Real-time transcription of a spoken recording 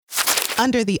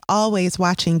under the always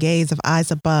watching gaze of eyes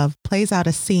above, plays out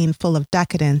a scene full of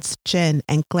decadence, gin,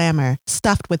 and glamour,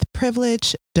 stuffed with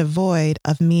privilege, devoid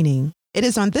of meaning. It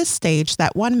is on this stage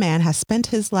that one man has spent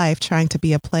his life trying to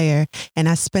be a player and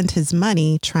has spent his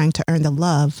money trying to earn the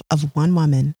love of one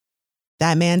woman.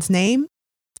 That man's name?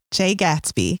 Jay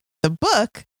Gatsby. The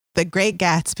book, The Great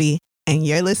Gatsby. And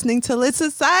you're listening to Lit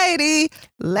Society.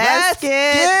 Let's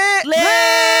get lit!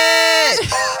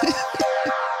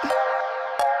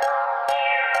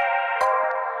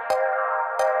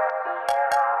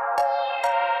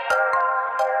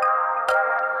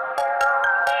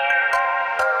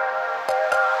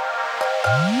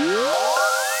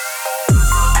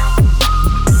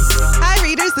 Hi,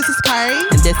 readers. This is Kari.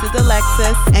 And this is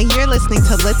Alexis. And you're listening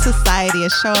to Lit Society, a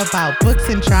show about books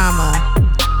and drama.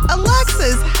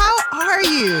 Alexis, how are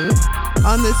you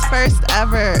on this first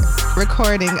ever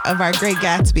recording of our Great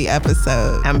Gatsby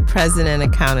episode? I'm present and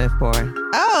accounted for.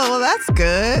 Oh, well, that's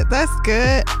good. That's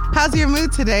good. How's your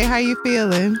mood today? How are you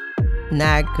feeling?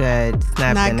 Not good. It's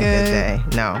not been a good day.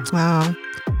 No. Wow.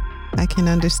 I can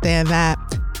understand that.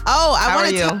 Oh, How are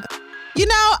you?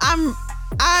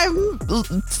 I'm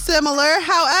similar.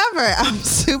 However, I'm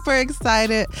super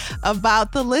excited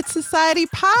about the Lit Society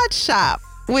Pod Shop,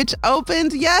 which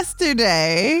opened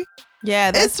yesterday.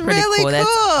 Yeah, that's It's pretty really cool. That's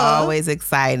cool. always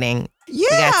exciting. Yeah.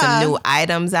 We got some new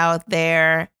items out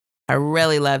there. I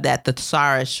really love that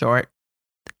thesaurus short.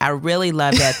 I really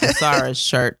love that thesaurus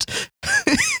shirt.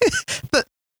 The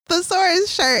Thesaurus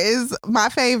shirt is my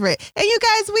favorite. And you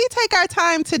guys, we take our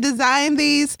time to design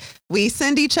these. We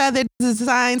send each other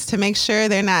designs to make sure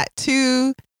they're not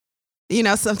too,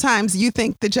 sometimes you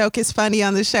think the joke is funny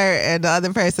on the shirt and the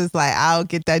other person's like, I'll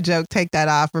get that joke, take that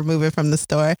off, remove it from the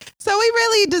store. So we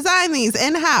really design these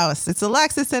in-house. It's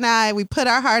Alexis and I. We put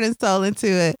our heart and soul into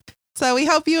it. So we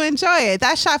hope you enjoy it.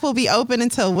 That shop will be open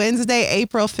until Wednesday,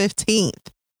 April 15th.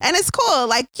 And it's cool.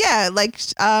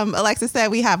 Alexis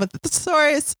said, we have a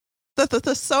thesaurus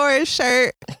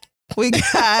shirt. We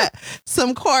got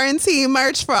some quarantine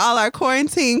merch for all our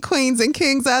quarantine queens and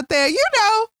kings out there.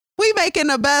 We making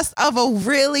the best of a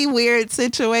really weird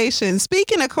situation.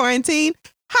 Speaking of quarantine,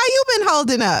 how you been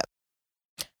holding up?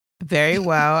 Very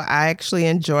well. I actually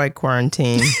enjoy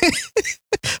quarantine.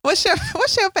 What's your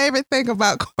favorite thing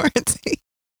about quarantine?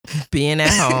 Being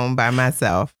at home by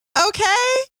myself.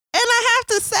 Okay. And I have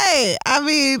to say,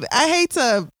 I hate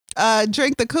to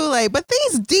drink the Kool-Aid, but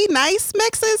these D-Nice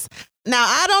mixes, now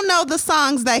I don't know the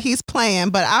songs that he's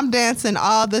playing, but I'm dancing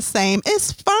all the same.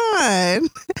 It's fun.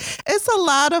 It's a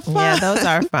lot of fun. Yeah, those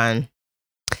are fun.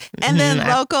 And then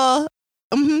local.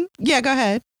 Yeah, go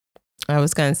ahead. I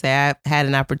was going to say I had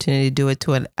an opportunity to do it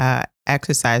to an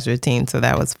exercise routine, so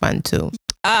that was fun too.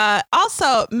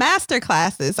 Also, master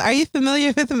classes. Are you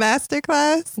familiar with the master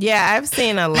class? Yeah, I've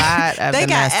seen a lot of the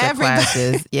master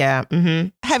classes. Yeah. Mm-hmm.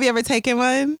 Have you ever taken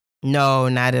one? No,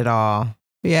 not at all.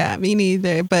 Yeah, me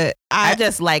neither. But I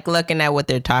just like looking at what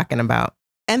they're talking about.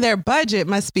 And their budget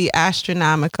must be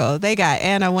astronomical. They got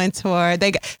Anna Wintour.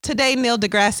 Today, Neil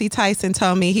deGrasse Tyson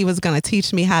told me he was going to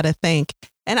teach me how to think.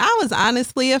 And I was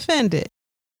honestly offended.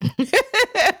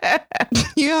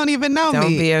 You don't even know me. Don't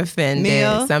be offended.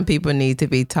 Neil. Some people need to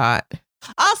be taught.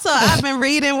 Also, I've been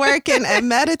reading, working, and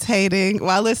meditating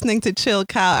while listening to Chilled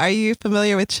Cow. Are you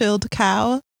familiar with Chilled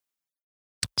Cow?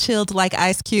 Chilled like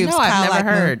ice cubes. No, I've never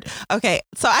heard. Okay,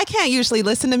 so I can't usually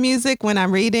listen to music when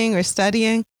I'm reading or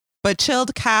studying, but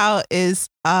Chilled Cow is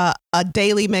a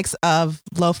daily mix of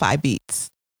lo-fi beats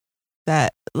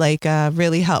that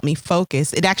really help me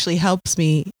focus. It actually helps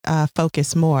me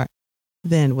focus more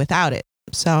than without it.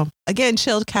 So again,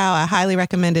 Chilled Cow, I highly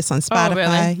recommend it on Spotify,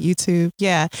 really? YouTube.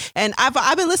 Yeah. And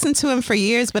I've been listening to him for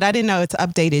years, but I didn't know it's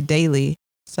updated daily.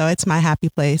 So it's my happy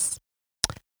place.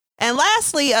 And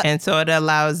lastly, and so it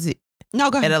allows go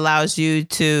ahead. It allows you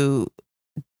to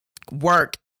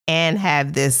work and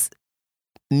have this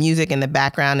music in the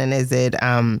background. And is it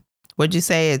what'd you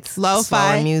say? It's lo-fi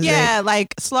slower music? Yeah,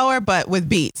 like slower but with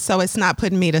beats. So it's not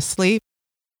putting me to sleep.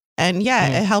 And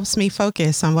it helps me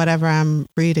focus on whatever I'm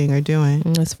reading or doing.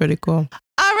 That's pretty cool.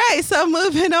 All right, so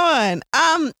moving on.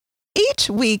 Each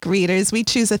week, readers, we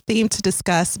choose a theme to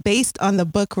discuss based on the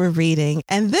book we're reading.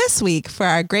 And this week, for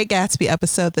our Great Gatsby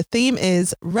episode, the theme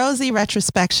is rosy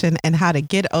retrospection and how to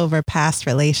get over past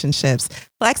relationships.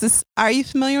 Alexis, are you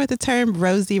familiar with the term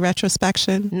rosy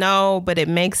retrospection? No, but it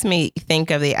makes me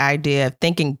think of the idea of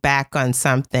thinking back on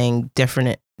something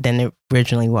different than it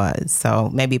originally was. So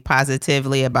maybe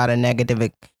positively about a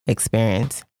negative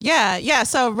experience. Yeah.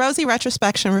 So rosy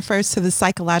retrospection refers to the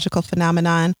psychological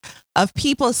phenomenon of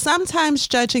people sometimes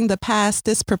judging the past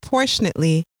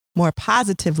disproportionately more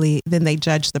positively than they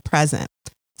judge the present.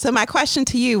 So my question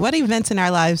to you, what events in our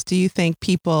lives do you think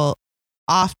people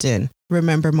often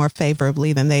remember more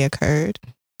favorably than they occurred?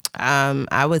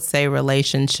 I would say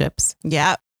relationships.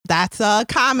 Yep, that's a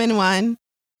common one.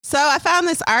 So I found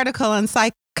this article on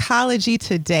Psychology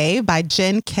Today by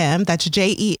Jen Kim. That's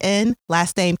Jen,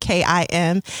 last name Kim.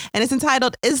 And it's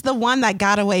entitled, Is the One That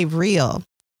Got Away Real?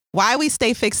 Why We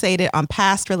Stay Fixated on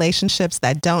Past Relationships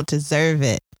That Don't Deserve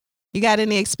It. You got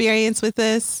any experience with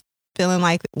this? Feeling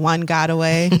like one got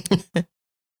away?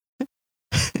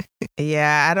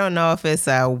 Yeah, I don't know if it's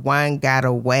a one got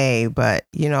away, but,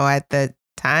 at the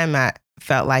time I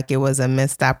felt like it was a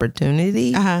missed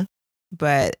opportunity. Uh-huh.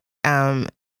 But,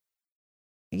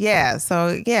 yeah,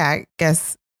 so yeah, I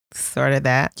guess sort of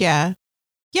that. Yeah.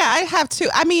 Yeah, I have too.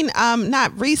 I mean,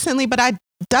 not recently, but I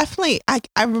definitely, I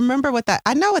remember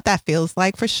I know what that feels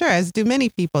like for sure, as do many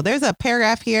people. There's a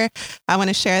paragraph here I want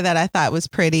to share that I thought was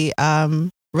pretty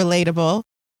relatable.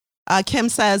 Kim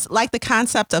says, like the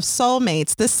concept of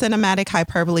soulmates, this cinematic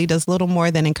hyperbole does little more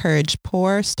than encourage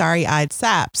poor, starry-eyed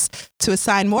saps to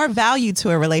assign more value to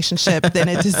a relationship than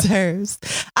it deserves.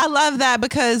 I love that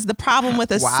because the problem with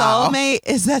a soulmate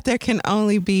is that there can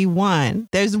only be one.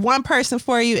 There's one person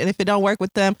for you, and if it don't work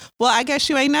with them, well, I guess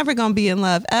you ain't never going to be in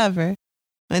love ever.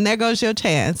 And there goes your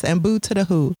chance, and boo to the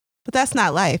who. But that's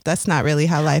not life. That's not really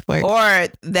how life works. Or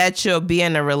that you'll be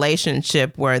in a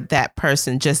relationship where that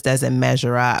person just doesn't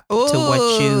measure up to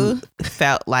what you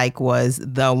felt like was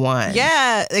the one.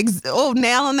 Yeah.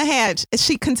 Nail on the head.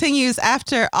 She continues,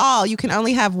 after all, you can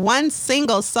only have one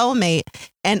single soulmate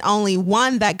and only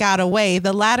one that got away,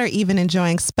 the latter even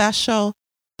enjoying special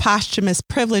posthumous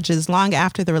privileges long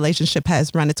after the relationship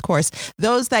has run its course.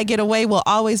 Those that get away will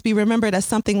always be remembered as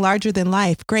something larger than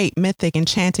life, great, mythic,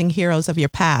 enchanting heroes of your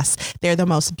past. They're the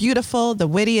most beautiful, the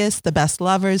wittiest, the best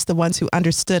lovers, the ones who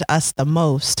understood us the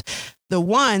most, the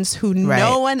ones who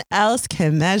no one else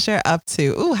can measure up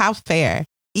to. Ooh, how fair.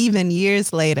 Even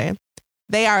years later.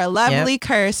 They are a lovely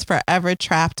curse forever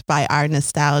trapped by our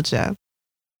nostalgia.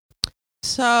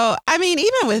 So, I mean,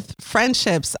 even with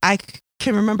friendships, I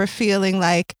can remember feeling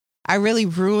like I really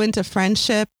ruined a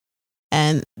friendship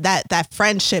and that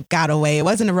friendship got away. It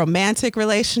wasn't a romantic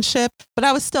relationship, but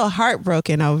I was still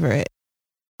heartbroken over it.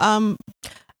 I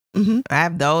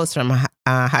have those from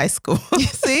high school.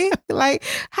 See? Like,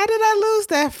 how did I lose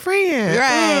that friend?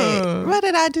 Right. What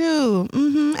did I do?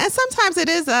 And sometimes it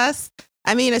is us.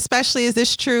 I mean, especially is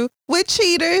this true with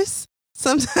cheaters?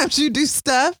 Sometimes you do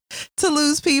stuff to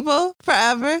lose people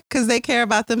forever because they care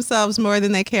about themselves more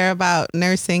than they care about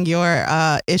nursing your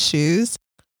issues.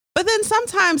 But then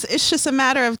sometimes it's just a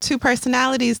matter of two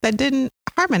personalities that didn't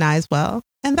harmonize well,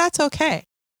 and that's okay.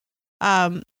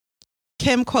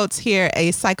 Kim quotes here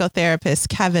a psychotherapist,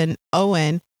 Kevin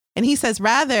Owen, and he says,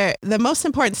 rather, the most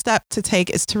important step to take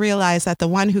is to realize that the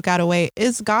one who got away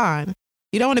is gone.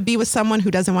 You don't want to be with someone who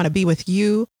doesn't want to be with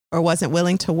you or wasn't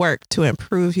willing to work to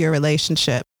improve your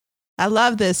relationship. I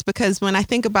love this because when I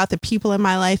think about the people in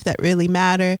my life that really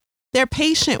matter, they're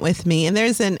patient with me. And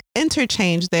there's an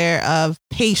interchange there of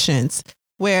patience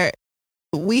where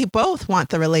we both want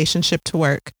the relationship to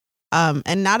work.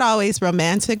 And not always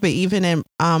romantic, but even in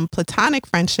platonic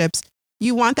friendships,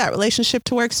 you want that relationship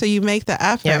to work. So you make the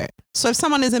effort. Yep. So if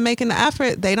someone isn't making the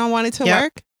effort, they don't want it to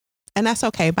work. And that's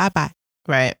okay. Bye-bye.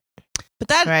 Right. But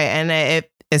that right. And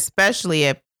especially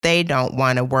if they don't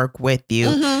want to work with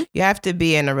you, you have to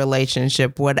be in a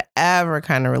relationship, whatever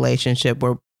kind of relationship,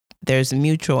 where there's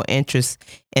mutual interest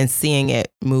in seeing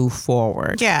it move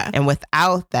forward. Yeah. And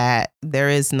without that, there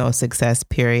is no success,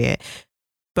 period.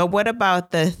 But what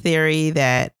about the theory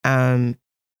that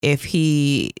if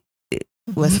he,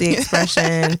 what's the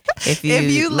expression? If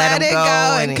you let it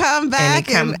go and come back.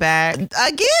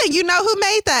 Again, you know who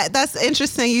made that? That's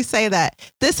interesting you say that.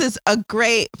 This is a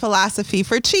great philosophy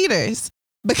for cheaters.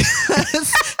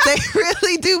 Because they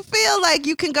really do feel like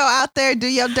you can go out there, do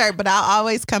your dirt, but I'll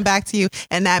always come back to you.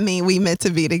 And that means we meant to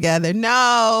be together.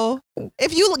 No.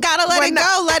 If you gotta let it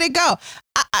go, let it go.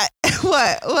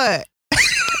 What?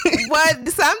 But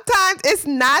sometimes it's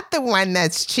not the one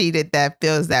that's cheated that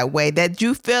feels that way, that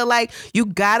you feel like you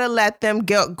gotta let them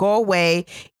go away,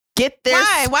 get their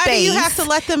space. Why do you have to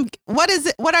let them? What is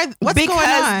it? What's going on?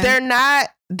 Because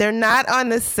they're not on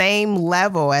the same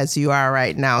level as you are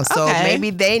right now. So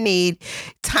maybe they need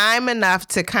time enough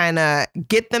to kind of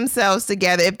get themselves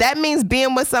together. If that means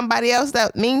being with somebody else,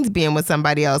 that means being with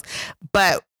somebody else.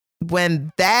 But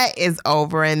when that is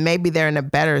over and maybe they're in a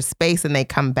better space and they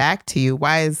come back to you,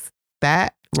 why is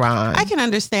that wrong? I can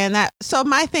understand that. So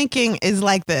my thinking is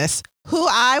like this. Who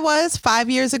I was 5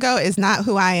 years ago is not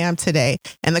who I am today.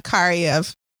 And the Kari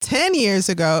of 10 years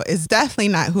ago is definitely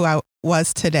not who I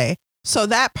was today. So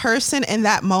that person in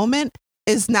that moment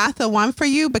is not the one for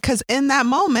you, because in that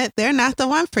moment, they're not the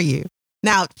one for you.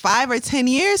 Now, 5 or 10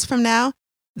 years from now,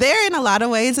 they're in a lot of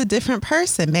ways a different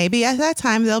person. Maybe at that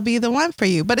time, they'll be the one for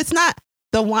you, but it's not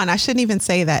the one. I shouldn't even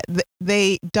say that.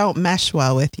 They don't mesh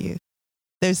well with you.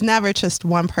 There's never just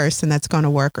one person that's going to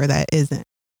work or that isn't.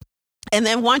 And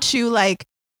then once you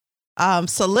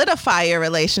solidify your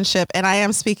relationship, and I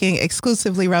am speaking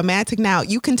exclusively romantic now,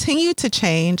 you continue to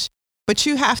change, but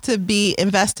you have to be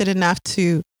invested enough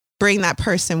to bring that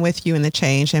person with you in the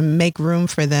change and make room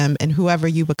for them and whoever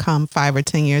you become 5 or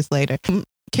 10 years later.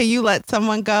 Can you let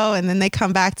someone go and then they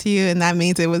come back to you and that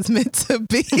means it was meant to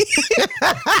be?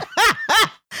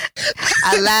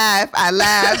 I laugh, but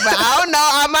I don't know.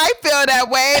 I might feel that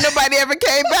way. Nobody ever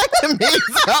came back to me,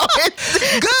 so good.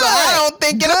 So I don't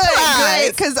think it applies.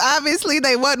 Because obviously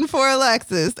they wasn't for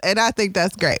Alexis, and I think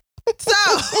that's great. So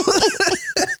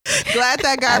glad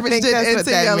that garbage didn't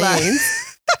enter your life.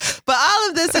 But all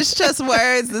of this is just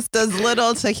words. This does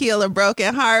little to heal a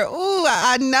broken heart. Ooh,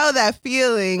 I know that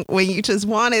feeling when you just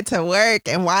want it to work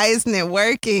and why isn't it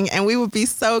working? And we would be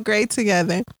so great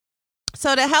together.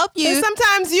 So to help you. And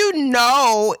sometimes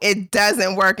it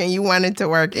doesn't work and you want it to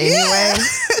work anyway. Yeah,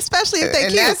 especially if they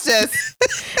and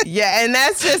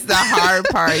that's just the hard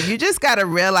part. You just got to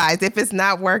realize if it's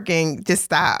not working, just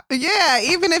stop. Yeah,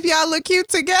 even if y'all look cute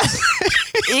together.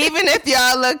 Even if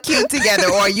y'all look cute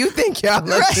together, or you think y'all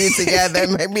look cute together,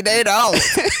 maybe they don't.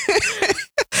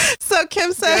 So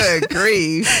Kim says, good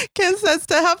grief. Kim says,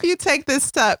 to help you take this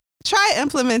step, try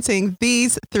implementing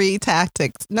these 3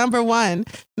 tactics. Number 1,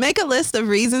 make a list of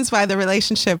reasons why the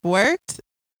relationship worked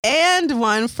and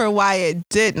one for why it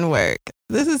didn't work.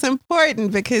 This is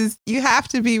important because you have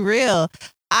to be real.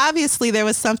 Obviously, there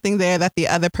was something there that the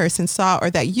other person saw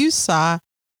or that you saw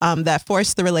that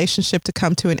forced the relationship to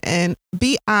come to an end.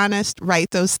 Be honest. Write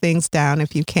those things down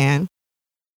if you can.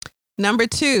 Number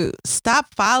 2, stop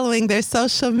following their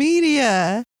social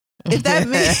media. If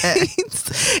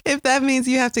that means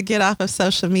you have to get off of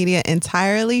social media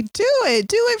entirely, do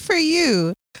it for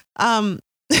you.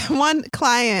 One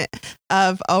client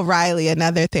of O'Reilly,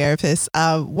 another therapist,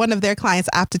 one of their clients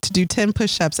opted to do 10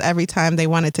 push-ups every time they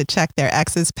wanted to check their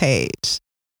ex's page.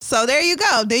 So there you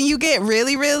go. Then you get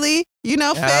really, really, fit.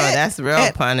 Oh, that's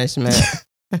real punishment.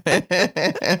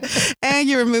 And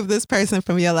you remove this person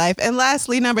from your life. And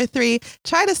lastly, number 3,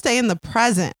 try to stay in the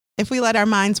present. If we let our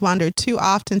minds wander too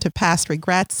often to past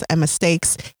regrets and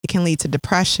mistakes, it can lead to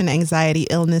depression, anxiety,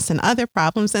 illness, and other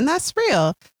problems. And that's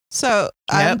real. So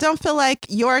don't feel like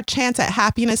your chance at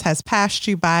happiness has passed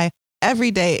you by.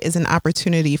 Every day is an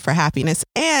opportunity for happiness.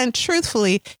 And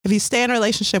truthfully, if you stay in a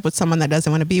relationship with someone that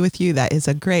doesn't want to be with you, that is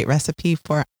a great recipe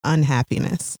for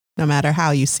unhappiness, no matter how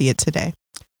you see it today.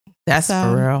 That's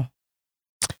for real.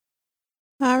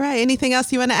 All right. Anything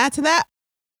else you want to add to that?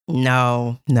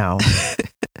 No.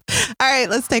 All right,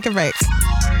 let's take a break.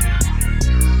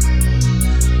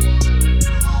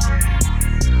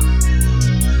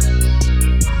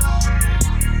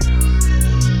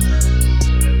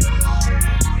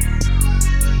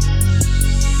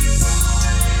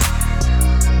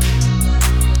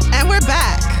 And we're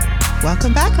back.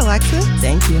 Welcome back, Alexis.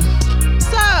 Thank you.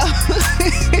 So,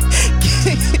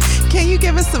 can you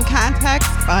give us some context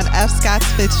on F. Scott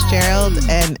Fitzgerald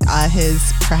and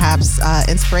his perhaps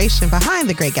inspiration behind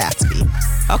The Great Gatsby?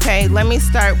 Okay, let me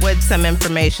start with some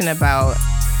information about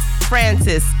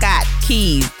Francis Scott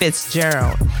Key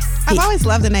Fitzgerald. I've always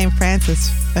loved the name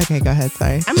Francis. Okay, go ahead.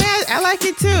 Sorry. I mean, I like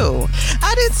it too.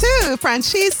 I do too.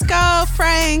 Francisco,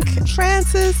 Frank,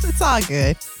 Francis. It's all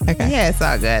good. Okay. Yeah, it's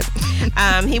all good.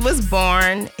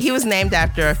 He was named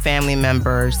after a family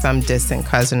member, some distant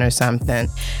cousin or something.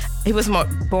 He was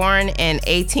born in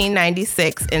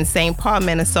 1896 in St. Paul,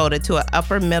 Minnesota, to an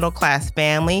upper middle class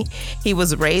family. He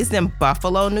was raised in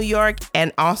Buffalo, New York,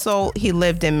 and also he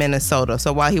lived in Minnesota.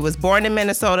 So while he was born in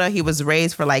Minnesota, he was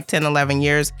raised for like 10, 11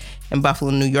 years in Buffalo,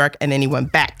 New York, and then he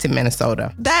went back to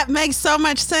Minnesota. That makes so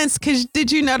much sense, because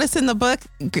did you notice in the book,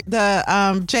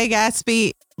 the Jay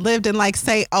Gatsby lived in like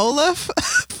St. Olaf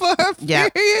for a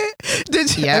period?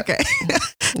 Did you? Yep. Okay.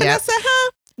 And I said,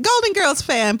 Golden Girls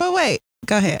fan, but wait,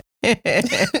 go ahead.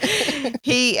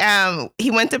 He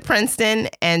went to Princeton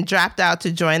and dropped out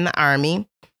to join the Army.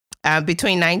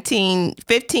 Between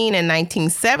 1915 and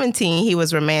 1917, he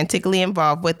was romantically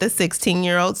involved with a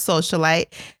 16-year-old socialite,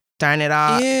 darn it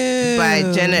all,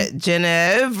 by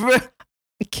Genevieve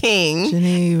King.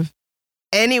 Genevieve.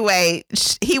 Anyway,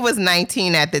 he was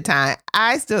 19 at the time.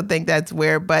 I still think that's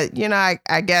weird, but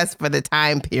I guess for the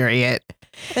time period.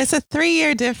 It's a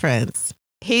 3-year difference.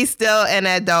 He's still an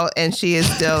adult and she is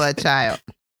still a child.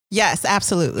 Yes,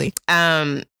 absolutely.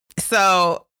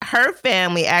 So her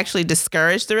family actually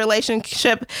discouraged the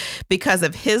relationship because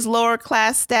of his lower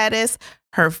class status.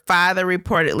 Her father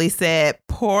reportedly said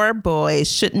poor boys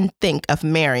shouldn't think of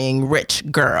marrying rich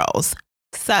girls.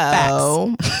 So I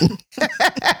don't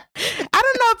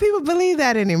know if people believe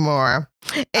that anymore.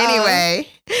 Anyway,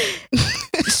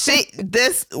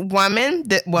 this woman,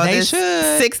 this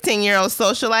 16-year-old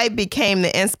socialite became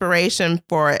the inspiration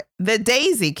for the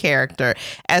Daisy character,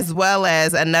 as well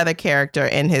as another character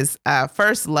in his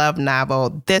first love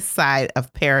novel, This Side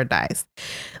of Paradise.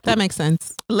 That makes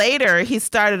sense. Later, he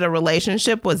started a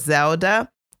relationship with Zelda.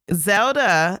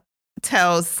 Zelda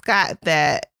tells Scott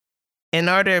that in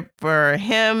order for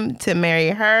him to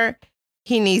marry her,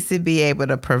 he needs to be able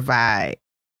to provide.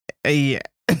 Yeah.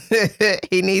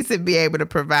 He needs to be able to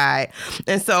provide.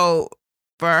 And so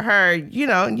for her, you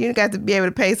got to be able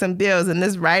to pay some bills. And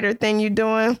this writer thing you're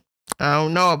doing, I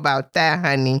don't know about that,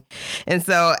 honey. And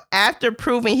so after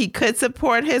proving he could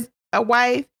support a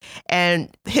wife,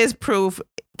 and his proof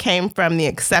came from the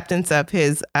acceptance of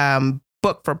his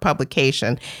book for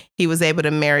publication, he was able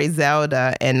to marry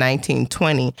Zelda in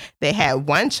 1920. They had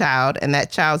one child, and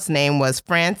that child's name was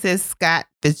Frances Scott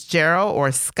Fitzgerald,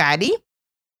 or Scotty.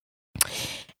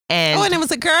 And it was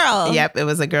a girl. Yep, it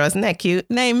was a girl. Isn't that cute?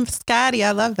 Named Scotty.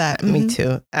 I love that. Me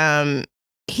too.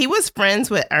 He was friends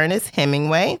with Ernest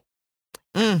Hemingway.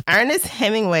 Ernest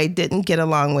Hemingway didn't get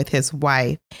along with his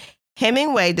wife.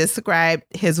 Hemingway described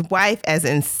his wife as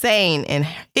insane in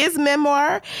his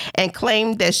memoir and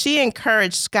claimed that she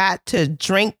encouraged Scott to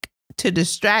drink to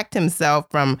distract himself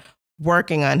from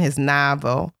working on his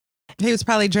novel. He was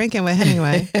probably drinking with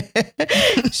Hemingway.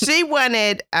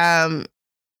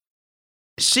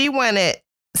 She wanted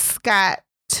Scott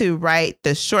to write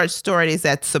the short stories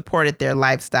that supported their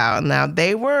lifestyle. Now,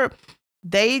 they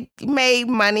made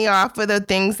money off of the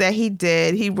things that he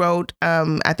did. He wrote,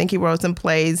 I think he wrote some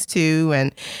plays too,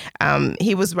 and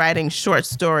he was writing short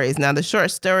stories. Now, the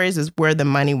short stories is where the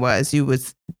money was. You would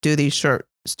do these short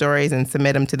stories and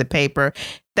submit them to the paper.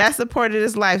 That supported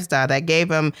his lifestyle. That gave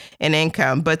him an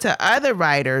income. But to other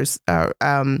writers,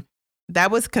 that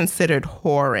was considered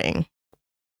whoring.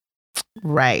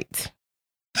 Right.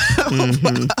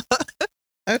 Mm-hmm.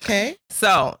 Okay.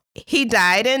 So he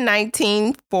died in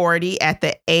 1940 at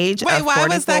the age of 44. Why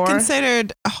was that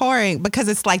considered whoring? Because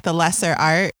it's like the lesser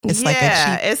art. It's like a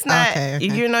cheap. It's not. Okay.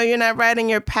 You're not writing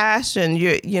your passion.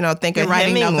 Think of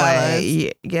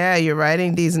Hemingway. Yeah, you're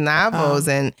writing these novels,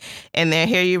 and then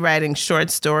here you're writing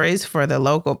short stories for the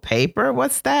local paper.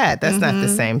 What's that? That's not the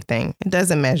same thing. It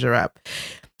doesn't measure up.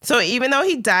 So even though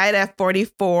he died at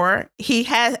 44, he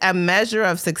had a measure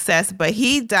of success, but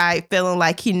he died feeling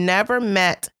like he never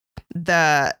met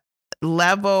the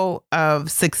level of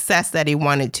success that he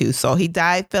wanted to. So he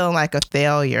died feeling like a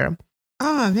failure.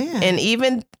 Oh, man. And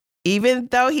even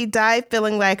though he died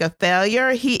feeling like a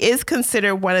failure, he is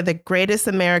considered one of the greatest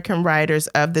American writers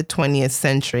of the 20th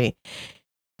century.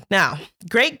 Now,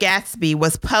 Great Gatsby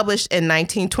was published in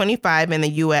 1925 in the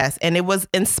U.S., and it was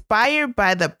inspired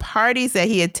by the parties that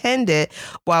he attended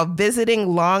while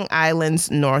visiting Long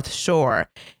Island's North Shore.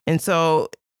 And so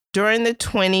during the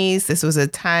 20s, this was a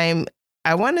time,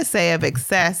 I want to say, of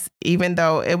excess, even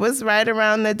though it was right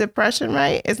around the Depression,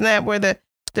 right? Isn't that where the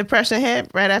Depression hit,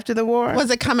 right after the war?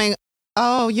 Was it coming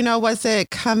off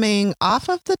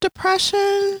of the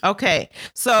Depression? Okay.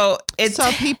 So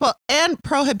people, and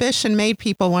Prohibition made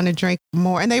people want to drink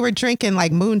more, and they were drinking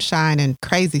like moonshine and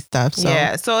crazy stuff. So.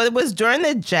 Yeah. So it was during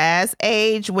the Jazz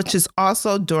Age, which is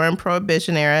also during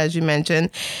Prohibition era, as you mentioned.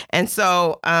 And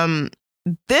so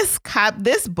this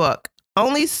book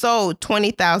only sold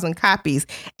 20,000 copies,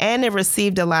 and it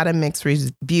received a lot of mixed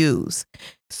reviews.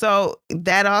 So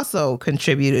that also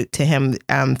contributed to him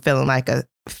feeling like a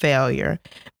failure.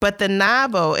 But the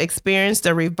novel experienced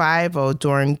a revival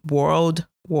during World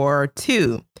War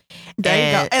II. There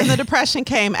you go. And the Depression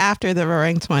came after the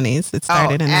Roaring 20s. It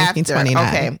started in 1929.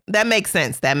 Okay. That makes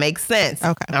sense.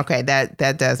 Okay.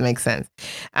 That does make sense.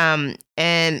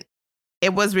 And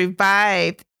it was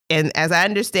revived, and as I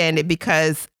understand it,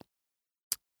 because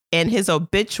in his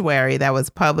obituary that was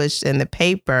published in the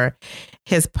paper,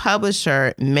 his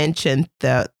publisher mentioned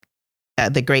the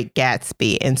Great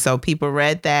Gatsby. And so people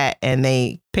read that and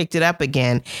they picked it up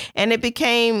again. And it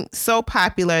became so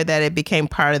popular that it became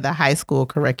part of the high school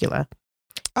curricula.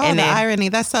 Oh, and the irony.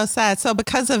 That's so sad. So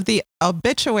because of the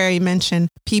obituary mention,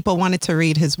 people wanted to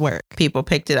read his work. People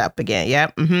picked it up again.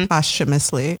 Yep. Mm-hmm.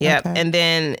 Posthumously. Yep. Okay. And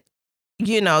then,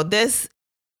 this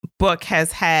book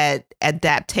has had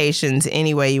adaptations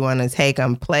any way you want to take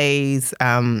them. Plays,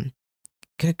 good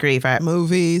grief.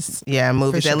 Movies. Yeah,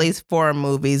 movies. Sure. At least 4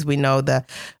 movies. We know the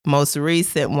most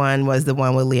recent one was the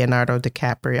one with Leonardo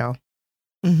DiCaprio.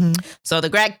 Mm-hmm. So The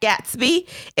Great Gatsby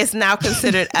is now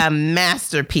considered a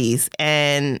masterpiece.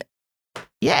 And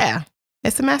yeah,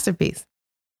 it's a masterpiece.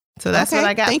 So that's what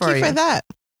I got for you. Thank you for that.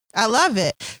 I love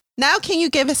it. Now, can you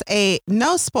give us a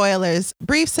no spoilers,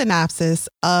 brief synopsis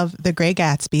of The Great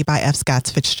Gatsby by F. Scott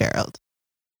Fitzgerald?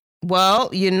 Well,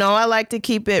 I like to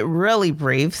keep it really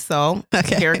brief. So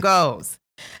Here goes.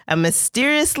 A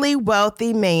mysteriously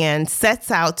wealthy man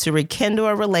sets out to rekindle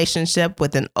a relationship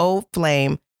with an old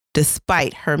flame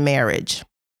despite her marriage.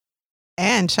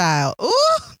 And child. Ooh.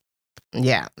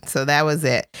 Yeah. So that was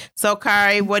it. So,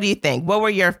 Kari, what do you think? What were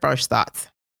your first thoughts?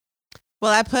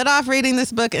 Well, I put off reading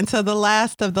this book until the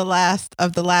last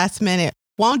minute.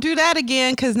 Won't do that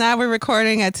again because now we're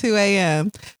recording at 2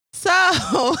 a.m. So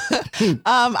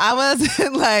I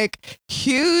wasn't like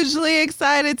hugely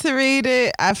excited to read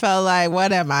it. I felt like,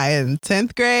 what am I in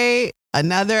 10th grade?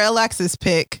 Another Alexis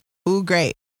pick. Ooh,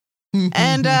 great.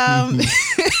 And and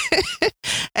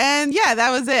yeah, that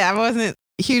was it. I wasn't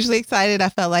hugely excited. I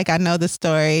felt like I know the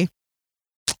story.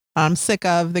 I'm sick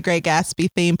of the Great Gatsby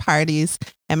theme parties,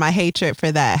 and my hatred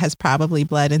for that has probably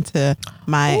bled into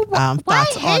my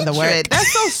thoughts on the work.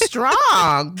 That's so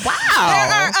strong. Wow.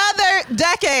 There are other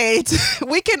decades.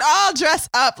 We can all dress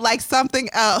up like something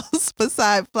else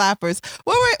beside flappers.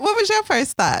 What was your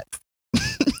first thoughts?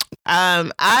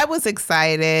 I was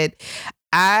excited.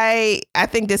 I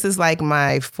think this is like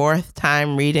my fourth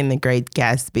time reading The Great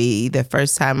Gatsby. The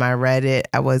first time I read it,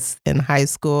 I was in high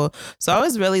school. So I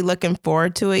was really looking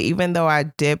forward to it, even though I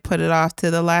did put it off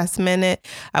to the last minute.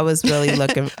 I was really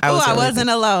looking. I wasn't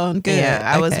alone. Good. Yeah,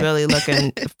 I was really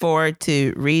looking forward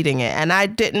to reading it. And I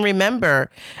didn't remember.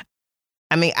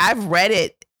 I mean, I've read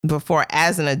it before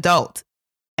as an adult.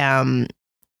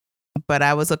 But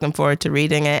I was looking forward to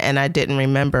reading it, and I didn't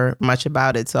remember much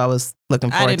about it. So I was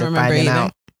looking forward to finding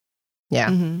out. Yeah.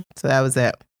 Mm-hmm. So that was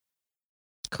it.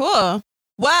 Cool.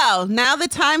 Well, now the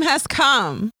time has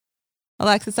come.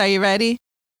 Alexis, are you ready?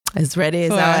 As ready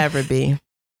as I'll ever be.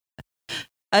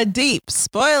 A deep,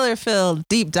 spoiler-filled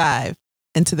deep dive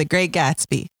into The Great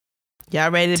Gatsby.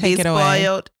 Y'all ready to be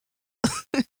spoiled?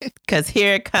 Because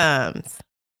here it comes.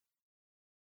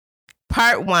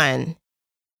 Part 1.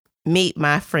 Meet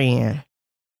my friend.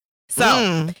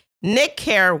 So, Nick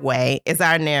Carraway is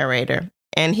our narrator,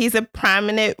 and he's from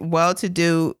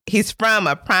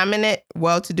a prominent,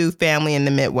 well-to-do family in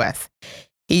the Midwest.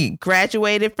 He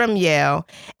graduated from Yale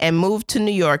and moved to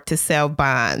New York to sell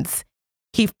bonds.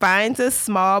 He finds a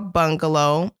small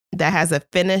bungalow that has a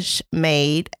finish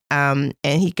made, and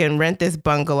he can rent this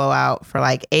bungalow out for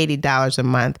like $80 a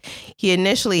month. He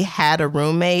initially had a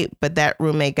roommate, but that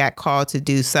roommate got called to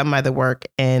do some other work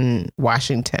in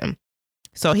Washington.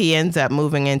 So he ends up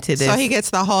moving into this. So he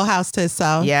gets the whole house to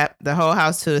himself. Yep, the whole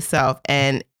house to himself.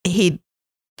 And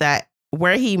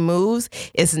where he moves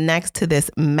is next to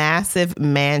this massive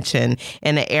mansion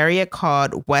in an area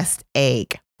called West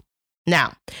Egg.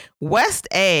 Now, West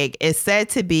Egg is said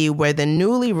to be where the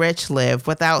newly rich live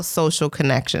without social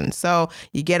connections. So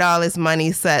you get all this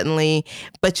money suddenly,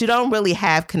 but you don't really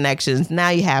have connections. Now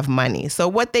you have money. So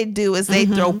what they do is they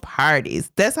throw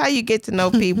parties. That's how you get to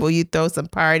know people. You throw some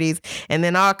parties, and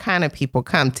then all kind of people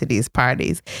come to these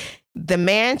parties. The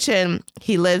mansion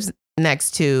he lives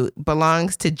next to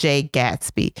belongs to Jay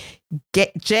Gatsby.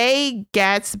 Jay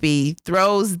Gatsby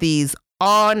throws these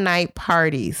all-night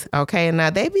parties, okay? Now,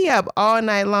 they be up all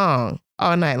night long,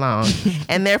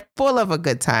 and they're full of a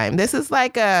good time. This is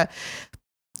like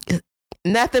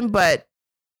nothing but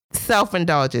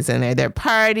self-indulgence in there. They're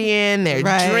partying, they're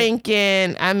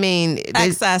drinking. I mean...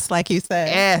 Excess, like you said.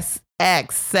 Yes,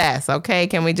 excess, okay?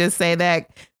 Can we just say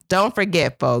that? Don't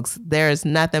forget, folks, there's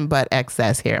nothing but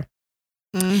excess here.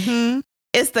 Mm-hmm.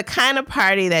 It's the kind of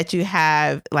party that you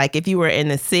have, like if you were in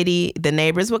the city, the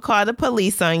neighbors would call the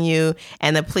police on you,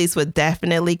 and the police would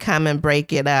definitely come and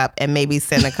break it up and maybe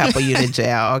send a couple of you to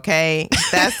jail, okay?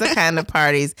 That's the kind of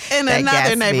parties in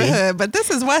another neighborhood, but this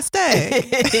is West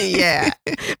Egg. Yeah,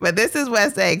 but this is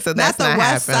West Egg, so that's not the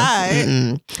West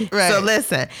happening. Side. Right. So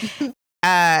listen,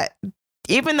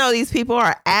 even though these people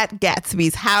are at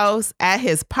Gatsby's house, at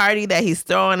his party that he's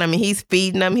throwing, I mean, he's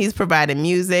feeding them, he's providing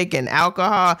music and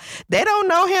alcohol. They don't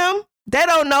know him. They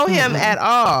don't know him at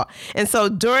all. And so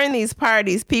during these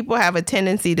parties, people have a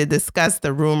tendency to discuss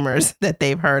the rumors that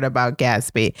they've heard about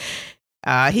Gatsby.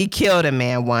 He killed a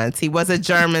man once. He was a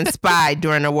German spy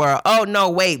during the war. Oh, no,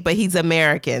 wait, but he's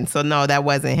American. So no, that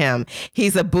wasn't him.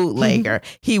 He's a bootlegger.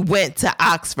 He went to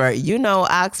Oxford. You know,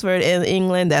 Oxford in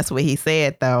England. That's what he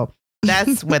said, though.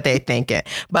 That's what they're thinking.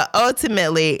 But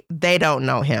ultimately, they don't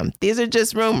know him. These are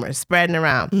just rumors spreading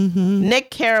around.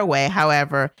 Nick Carraway,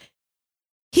 however,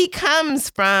 he comes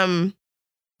from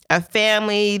a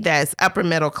family that's upper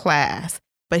middle class,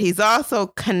 but he's also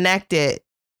connected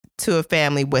to a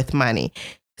family with money.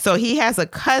 So he has a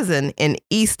cousin in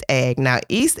East Egg. Now,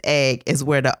 East Egg is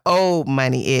where the old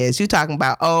money is. You're talking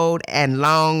about old and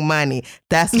long money.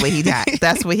 That's what he got.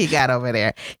 That's what he got over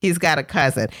there. He's got a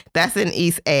cousin. That's in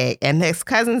East Egg. And his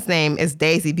cousin's name is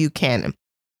Daisy Buchanan.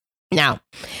 Now,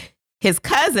 his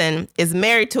cousin is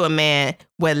married to a man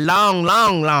with long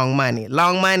money.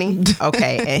 Long money?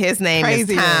 Okay. And his name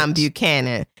is Tom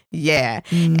Buchanan. Yeah.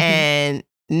 Mm-hmm. And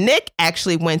Nick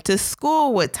actually went to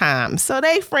school with Tom. So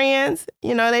they friends,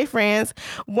 they friends.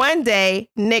 One day,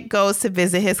 Nick goes to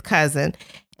visit his cousin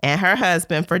and her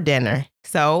husband for dinner.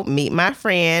 So meet my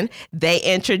friend. They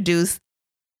introduce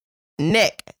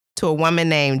Nick to a woman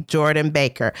named Jordan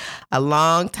Baker, a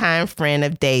longtime friend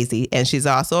of Daisy. And she's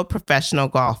also a professional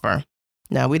golfer.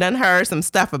 Now, we done heard some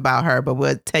stuff about her, but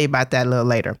we'll tell you about that a little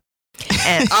later.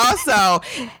 And also,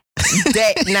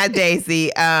 not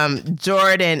Daisy,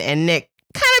 Jordan and Nick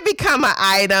kind of become an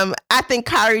item. I think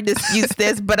Kari disputes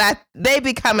this, but they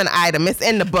become an item. It's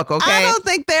in the book, okay? I don't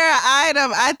think they're an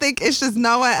item. I think it's just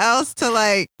no one else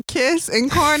to kiss in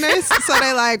corners. So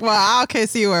they well, I'll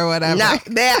kiss you or whatever. No,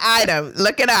 they're an item.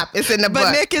 Look it up. It's in the book.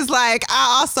 But Nick is I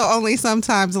also only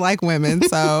sometimes like women.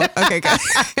 So, okay, good.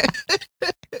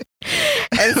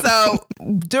 And so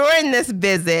during this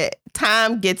visit,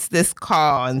 Tom gets this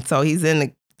call. And so he's in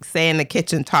the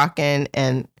kitchen talking,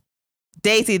 and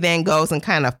Daisy then goes and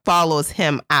kind of follows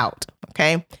him out,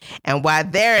 okay? And while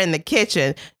they're in the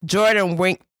kitchen,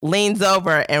 Jordan leans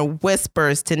over and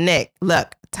whispers to Nick,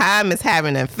 look, Tom is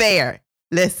having an affair.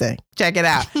 Listen, check it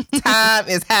out. Tom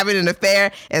is having an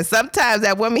affair, and sometimes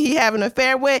that woman he having an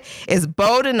affair with is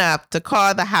bold enough to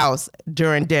call the house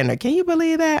during dinner. Can you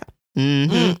believe that?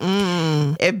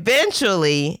 Mm-hmm.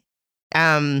 Eventually,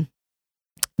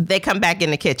 they come back in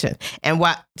the kitchen and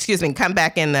come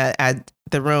back in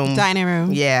the room. Dining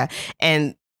room. Yeah.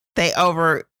 And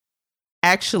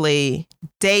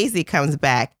Daisy comes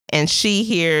back and she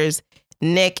hears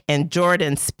Nick and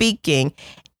Jordan speaking,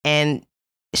 and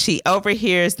she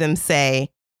overhears them say,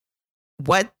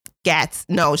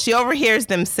 she overhears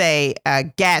them say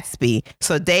Gatsby.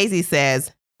 So Daisy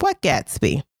says, what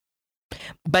Gatsby?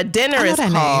 But dinner is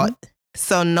called,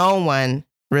 so no one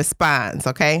responds,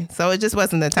 okay? So it just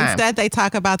wasn't the time. Instead, they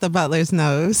talk about the butler's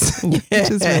nose, which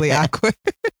is really awkward.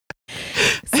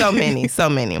 So many.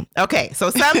 Okay, so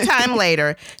sometime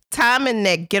later, Tom and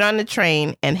Nick get on the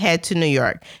train and head to New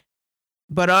York.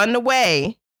 But on the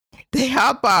way, they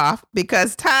hop off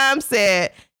because Tom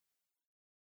said,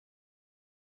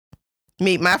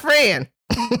 meet my friend.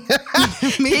 Tom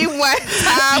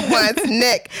wants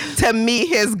Nick to meet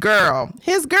his girl,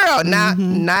 not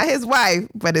his wife,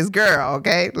 but his girl.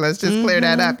 Okay, let's just clear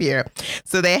that up here.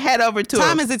 So they head over to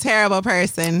Tom is a terrible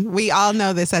person. We all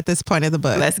know this at this point of the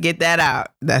book. Let's get that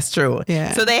out. That's true.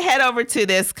 Yeah. So they head over to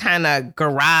this kind of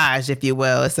garage, if you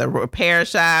will. It's a repair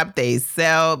shop. They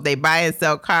buy and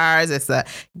sell cars. It's a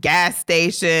gas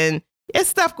station. It's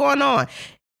stuff going on.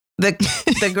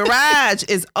 The garage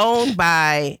is owned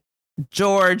by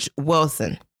George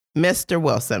Wilson, Mr.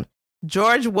 Wilson.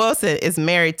 George Wilson is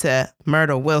married to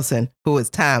Myrtle Wilson, who is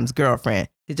Tom's girlfriend.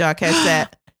 Did y'all catch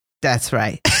that? That's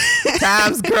right.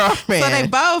 Tom's girlfriend. So they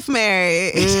both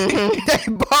married. Mm-hmm.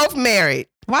 They both married.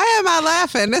 Why am I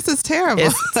laughing? This is terrible.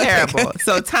 It's terrible.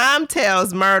 So Tom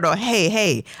tells Myrtle,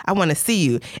 hey, I want to see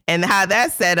you. And how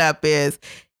that's set up is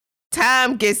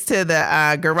Tom gets to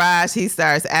the garage. He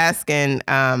starts asking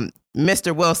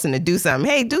Mr. Wilson to do something.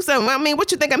 Hey, do something. I mean,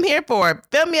 what you think I'm here for?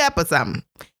 Fill me up or something.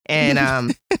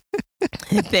 And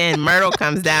then Myrtle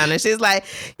comes down and she's like,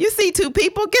 you see two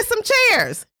people, get some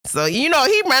chairs. So, he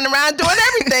run around doing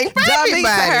everything for everybody.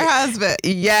 For her husband.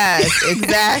 Yes,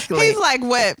 exactly. He's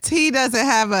whipped. He doesn't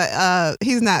have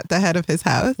he's not the head of his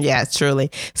house. Yes,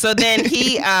 truly. So then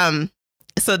he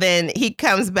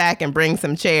comes back and brings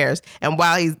some chairs. And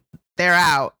while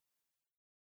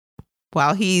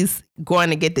he's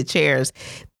going to get the chairs,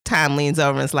 Tom leans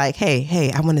over and is like,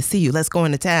 hey, I want to see you. Let's go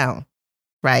into town.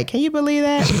 Right. Can you believe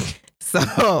that?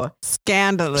 So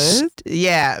scandalous.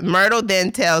 Yeah. Myrtle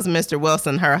then tells Mr.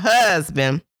 Wilson, her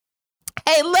husband,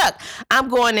 hey, look, I'm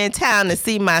going in town to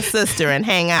see my sister and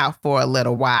hang out for a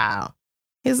little while.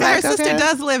 He's like, her sister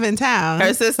does live in town.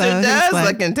 Her sister does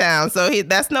live in town. So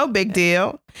that's no big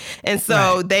deal. And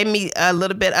so they meet a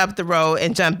little bit up the road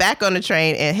and jump back on the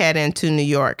train and head into New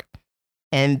York.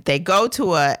 And they go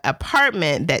to an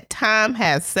apartment that Tom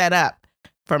has set up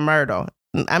for Myrtle.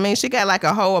 I mean, she got like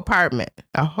a whole apartment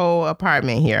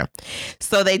here.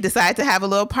 So they decide to have a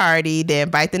little party. They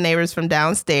invite the neighbors from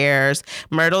downstairs.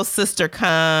 Myrtle's sister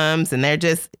comes and they're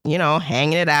just,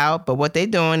 hanging it out. But what they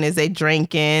doing is they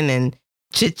drinking and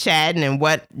chit-chatting and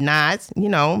whatnot,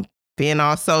 being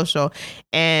all social.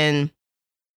 And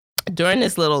during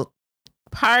this little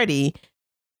party,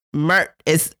 we're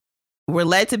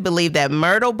led to believe that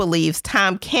Myrtle believes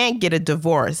Tom can't get a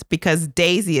divorce because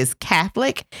Daisy is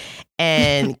Catholic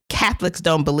and Catholics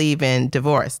don't believe in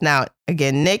divorce. Now,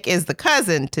 again, Nick is the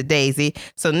cousin to Daisy.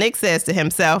 So Nick says to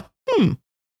himself,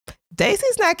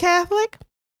 Daisy's not Catholic.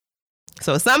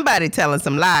 So somebody telling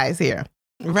some lies here.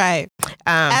 Right.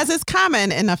 As is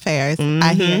common in affairs,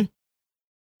 I hear.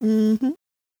 Mm-hmm.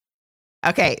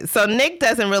 Okay, so Nick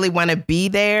doesn't really want to be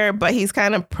there, but he's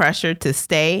kind of pressured to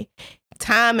stay.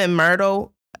 Tom and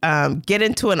Myrtle get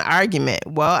into an argument.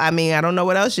 Well, I mean, I don't know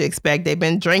what else you expect. They've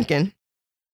been drinking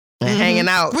and hanging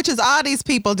out. Which is all these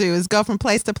people do, is go from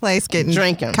place to place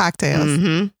drinking cocktails.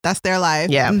 Mm-hmm. That's their life.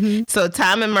 Yeah. Mm-hmm. So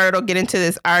Tom and Myrtle get into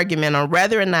this argument on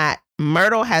whether or not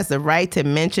Myrtle has the right to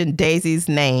mention Daisy's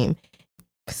name.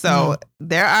 So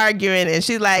they're arguing and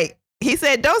she's like, he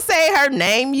said, don't say her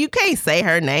name. You can't say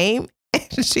her name.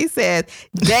 And she says,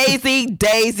 Daisy,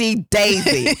 Daisy,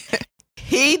 Daisy.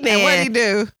 He then, and what'd he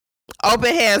do?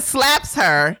 Open hand slaps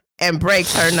her and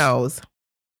breaks her nose.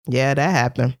 Yeah, that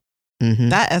happened. Mm-hmm.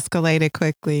 That escalated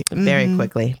quickly. Very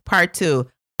quickly. Part 2,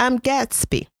 I'm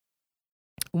Gatsby.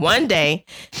 One day,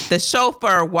 the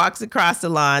chauffeur walks across the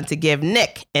lawn to give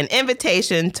Nick an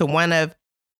invitation to one of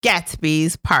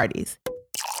Gatsby's parties.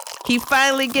 He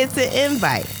finally gets an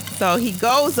invite. So he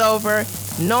goes over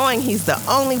knowing he's the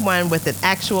only one with an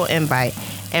actual invite.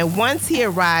 And once he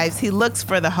arrives, he looks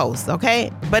for the host,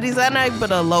 okay? But he's unable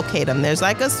to locate him. There's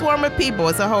like a swarm of people.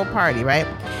 It's a whole party, right?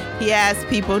 He asks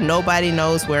people. Nobody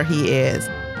knows where he is.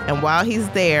 And while he's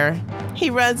there, he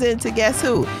runs into, guess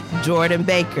who? Jordan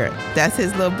Baker. That's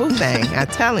his little boo thing. I'm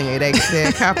telling you, they're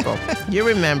a couple. You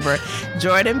remember,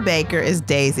 Jordan Baker is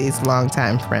Daisy's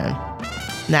longtime friend.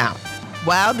 Now,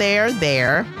 while they're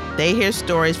there, they hear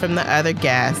stories from the other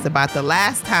guests about the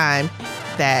last time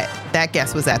that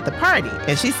guest was at the party.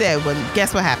 And she said, well,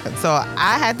 guess what happened? So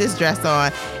I had this dress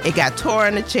on. It got tore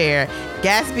in the chair.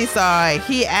 Gatsby saw it.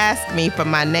 He asked me for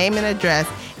my name and address.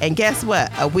 And guess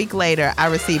what? A week later, I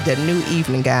received a new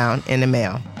evening gown in the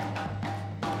mail.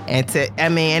 And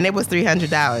it was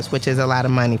 $300, which is a lot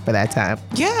of money for that time.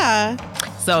 Yeah.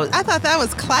 So I thought that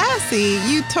was classy.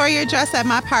 You tore your dress at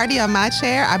my party on my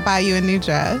chair. I buy you a new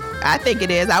dress. I think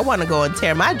it is. I want to go and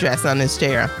tear my dress on this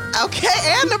chair. Okay,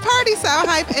 and the party sound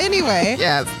hype anyway.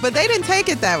 Yes. But they didn't take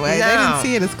it that way. No, they didn't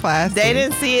see it as classy. They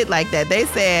didn't see it like that. They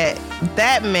said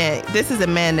that meant this is a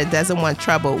man that doesn't want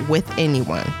trouble with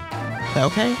anyone.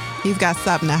 Okay? He's got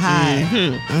something to hide.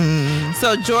 Mm-hmm. Mm-hmm.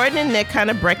 So Jordan and Nick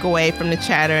kind of break away from the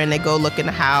chatter and they go look in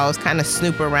the house, kind of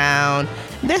snoop around.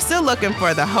 They're still looking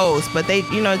for the host, but they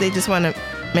just want to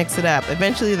mix it up.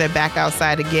 Eventually, they're back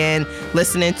outside again,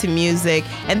 listening to music.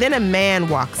 And then a man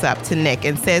walks up to Nick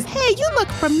and says, hey, you look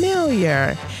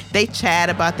familiar. They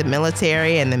chat about the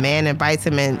military and the man invites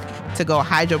him in to go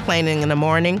hydroplaning in the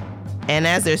morning. And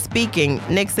as they're speaking,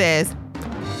 Nick says,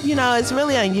 it's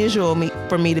really unusual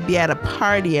for me to be at a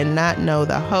party and not know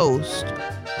the host.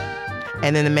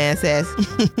 And then the man says,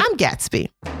 I'm Gatsby.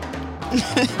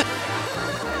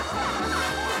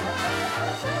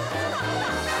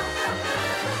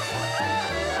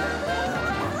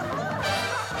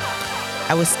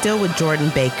 I was still with Jordan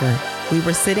Baker. We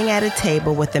were sitting at a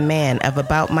table with a man of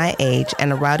about my age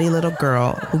and a rowdy little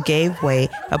girl who gave way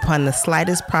upon the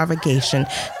slightest provocation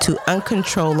to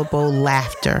uncontrollable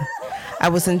laughter. I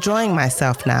was enjoying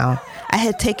myself now. I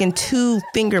had taken 2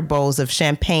 finger bowls of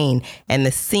champagne and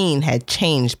the scene had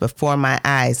changed before my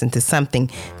eyes into something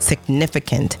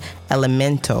significant,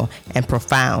 elemental, and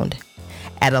profound.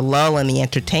 At a lull in the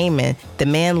entertainment, the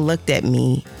man looked at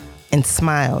me and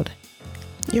smiled.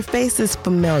 Your face is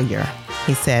familiar,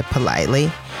 he said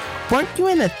politely. Weren't you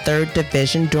in the 3rd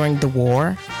Division during the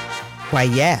war? Why,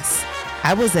 yes.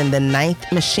 I was in the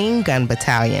 9th Machine Gun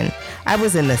Battalion. I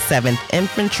was in the 7th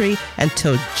Infantry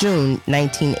until June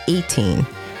 1918.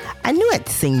 I knew I'd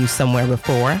seen you somewhere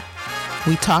before.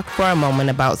 We talked for a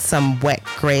moment about some wet,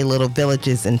 gray little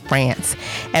villages in France.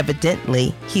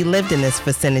 Evidently, he lived in this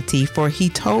vicinity, for he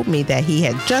told me that he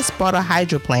had just bought a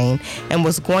hydroplane and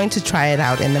was going to try it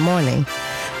out in the morning.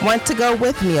 Want to go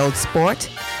with me, old sport?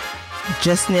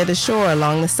 Just near the shore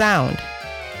along the Sound.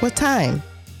 What time?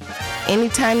 Any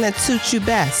time that suits you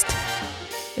best.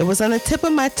 It was on the tip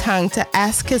of my tongue to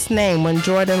ask his name when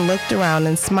Jordan looked around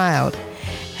and smiled.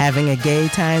 Having a gay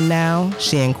time now?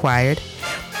 She inquired.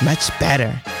 Much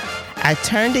better. I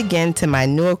turned again to my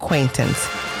new acquaintance.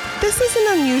 This is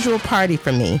an unusual party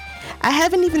for me. I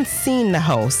haven't even seen the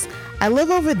host. I live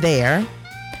over there.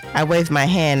 I waved my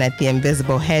hand at the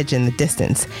invisible hedge in the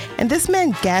distance, and this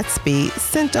man Gatsby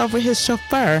sent over his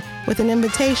chauffeur with an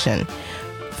invitation.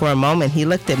 For a moment, he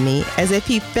looked at me as if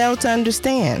he failed to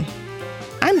understand.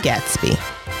 I'm Gatsby,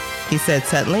 he said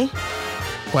suddenly.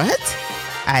 What?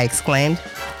 I exclaimed.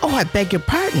 Oh, I beg your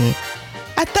pardon.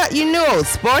 I thought you knew, old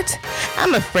sport.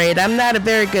 I'm afraid I'm not a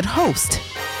very good host.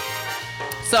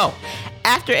 So,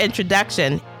 after that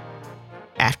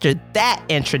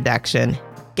introduction,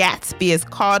 Gatsby is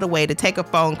called away to take a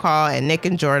phone call, and Nick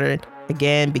and Jordan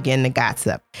again begin to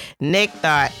gossip. Nick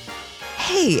thought,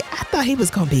 hey, I thought he was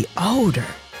going to be older.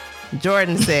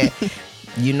 Jordan said,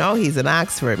 you know he's an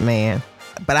Oxford man,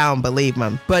 but I don't believe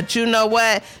him. But you know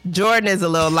what? Jordan is a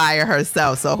little liar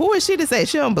herself, so who is she to say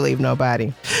she don't believe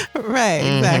nobody? Right,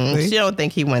 exactly. She don't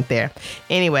think he went there.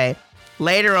 Anyway,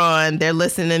 later on, they're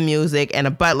listening to music, and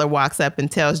a butler walks up and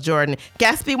tells Jordan,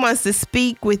 Gatsby wants to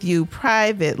speak with you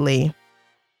privately.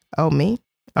 Oh, me?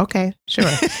 Okay,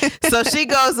 sure. So she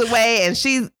goes away, and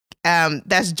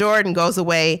that's Jordan goes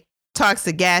away, talks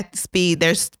to Gatsby.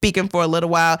 They're speaking for a little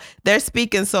while. They're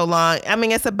speaking so long. I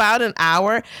mean, it's about an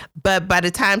hour, but by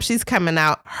the time she's coming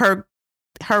out, her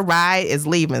ride is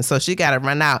leaving, so she got to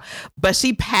run out. But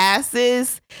she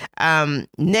passes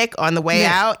Nick on the way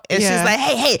out, and she's like,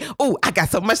 hey, oh, I got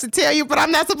so much to tell you, but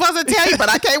I'm not supposed to tell you, but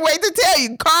I can't wait to tell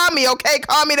you. Call me, okay?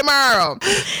 Call me tomorrow.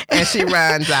 And she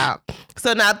runs out.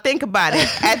 So now think about it.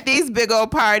 At these big old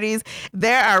parties,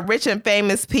 there are rich and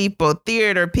famous people,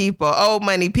 theater people, old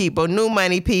money people, new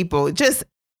money people, just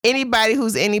anybody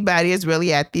who's anybody is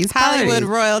really at these parties. Hollywood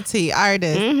royalty,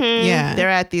 artists. Mm-hmm. Yeah. They're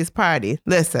at these parties.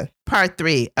 Listen, part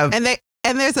 3 of...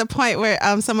 And there's a point where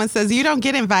someone says, you don't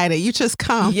get invited, you just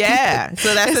come. Yeah.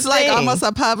 So that's it's like almost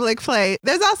a public play.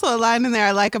 There's also a line in there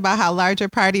I like about how larger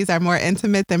parties are more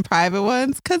intimate than private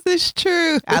ones, because it's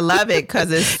true. I love it because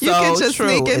it's so true. You can just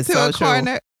sneak into a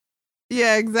corner. True.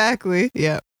 Yeah, exactly.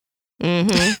 Yeah.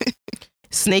 Mm-hmm.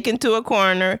 Sneak into a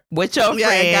corner with your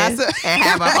friends and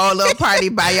have a whole little party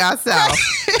by yourself.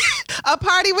 A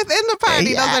party within the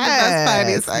party. Yes. Those are the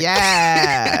best parties.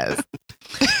 Yes.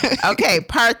 Okay,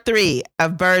 part 3, a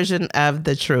version of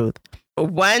the truth.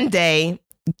 One day,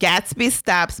 Gatsby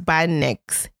stops by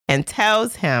Nick's and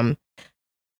tells him,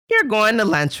 you're going to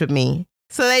lunch with me.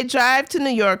 So they drive to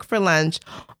New York for lunch.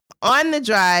 On the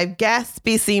drive,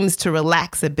 Gatsby seems to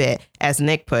relax a bit, as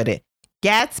Nick put it.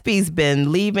 Gatsby's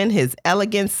been leaving his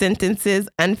elegant sentences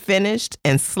unfinished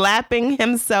and slapping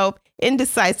himself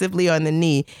indecisively on the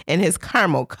knee in his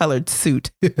caramel-colored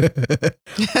suit.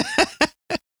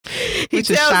 He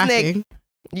tells Nick,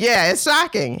 yeah, it's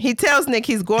shocking. He tells Nick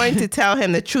he's going to tell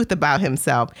him the truth about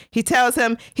himself. He tells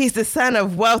him he's the son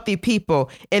of wealthy people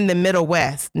in the Middle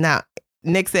West. Now,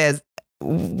 Nick says,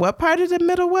 what part of the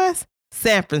Middle West?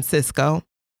 San Francisco.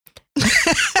 I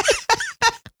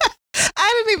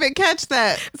didn't even catch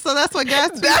that. So that's what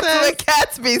Gatsby says? That's what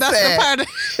Gatsby said.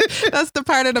 That's the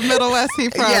part of the Middle West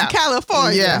he's from. Yeah.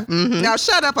 California. Yeah. Mm-hmm. Now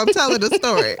shut up. I'm telling the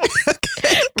story.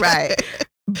 Right.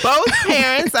 Both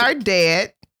parents are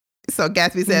dead. So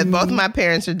Gatsby says, both of my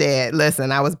parents are dead.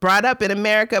 Listen, I was brought up in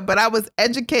America, but I was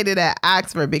educated at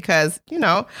Oxford because,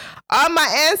 all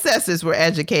my ancestors were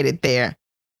educated there.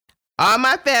 All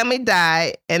my family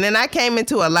died, and then I came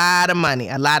into a lot of money,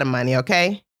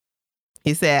 okay?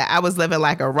 He said, I was living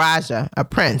like a Raja, a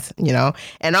prince,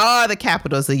 in all the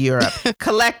capitals of Europe,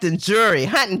 collecting jewelry,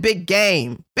 hunting big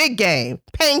game,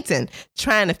 painting,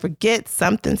 trying to forget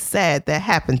something sad that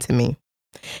happened to me.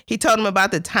 He told him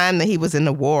about the time that he was in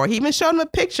the war. He even showed him a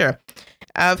picture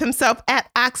of himself at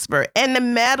Oxford and the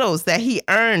medals that he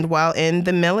earned while in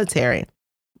the military.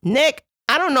 Nick,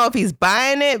 I don't know if he's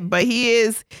buying it, but he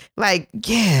is like,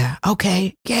 yeah,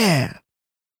 okay, yeah.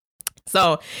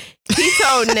 So he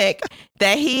told Nick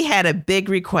that he had a big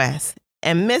request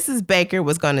and Mrs. Baker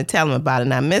was going to tell him about it.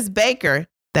 Now, Miss Baker,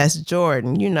 that's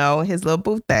Jordan, his little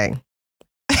boo thing.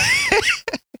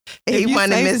 He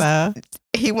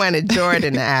wanted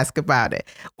Jordan to ask about it.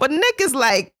 Well, Nick is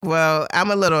like, well,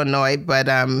 I'm a little annoyed, but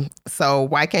so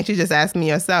why can't you just ask me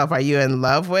yourself? Are you in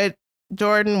love with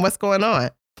Jordan? What's going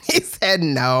on? He said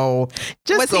no.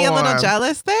 Was he a little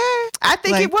jealous there? I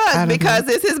think he was because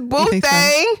it's his boo thing.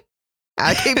 So?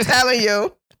 I keep telling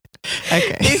you.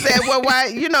 Okay. He said, well,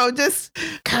 why, just,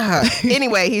 God.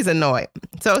 Anyway, he's annoyed.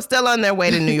 So still on their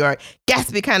way to New York,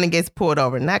 Gatsby kind of gets pulled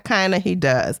over. Not kind of, he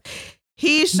does.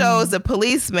 He shows the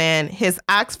policeman his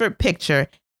Oxford picture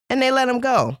and they let him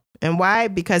go. And why?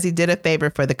 Because he did a favor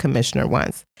for the commissioner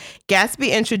once.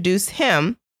 Gatsby introduced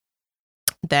him,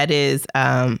 that is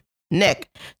Nick,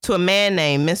 to a man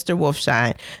named Mr.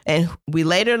 Wolfshine. And we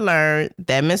later learned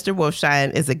that Mr.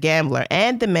 Wolfshine is a gambler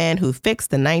and the man who fixed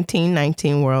the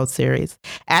 1919 World Series.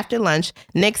 After lunch,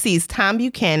 Nick sees Tom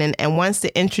Buchanan and wants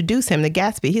to introduce him to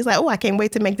Gatsby. He's like, oh, I can't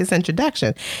wait to make this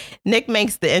introduction. Nick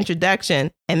makes the introduction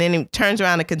and then he turns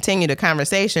around to continue the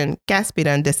conversation. Gatsby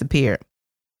done disappeared.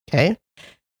 Okay.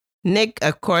 Nick,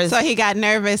 of course. So he got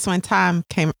nervous when Tom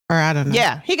came, or I don't know.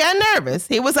 Yeah, he got nervous.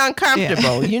 He was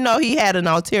uncomfortable. Yeah. You know, he had an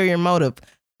ulterior motive.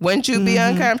 Wouldn't you be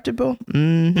uncomfortable?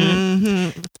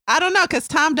 I don't know, because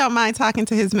Tom don't mind talking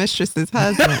to his mistress's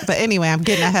husband. But anyway, I'm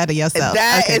getting ahead of yourself.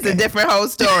 That is a different whole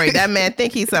story. That man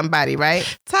think he's somebody,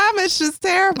 right? Tom is just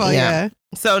terrible, yeah.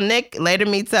 So Nick later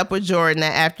meets up with Jordan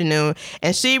that afternoon,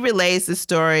 and she relays the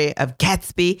story of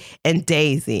Gatsby and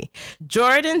Daisy.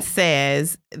 Jordan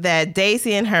says that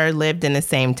Daisy and her lived in the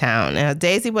same town. Now,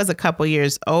 Daisy was a couple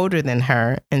years older than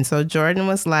her, and so Jordan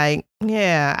was like,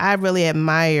 yeah, I really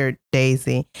admired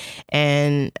Daisy.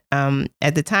 And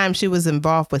at the time, she was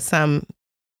involved with some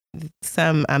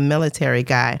military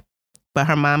guy, but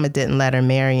her mama didn't let her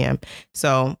marry him.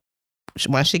 So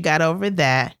once she got over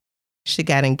that, she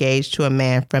got engaged to a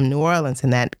man from New Orleans,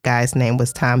 and that guy's name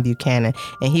was Tom Buchanan,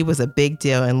 and he was a big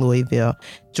deal in Louisville.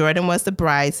 Jordan was the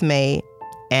bridesmaid,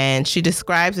 and she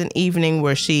describes an evening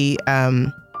where she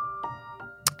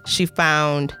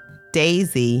found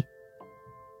Daisy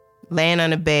laying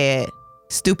on a bed,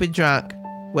 stupid drunk,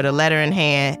 with a letter in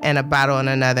hand and a bottle in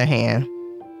another hand.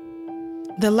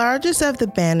 The largest of the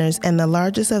banners and the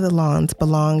largest of the lawns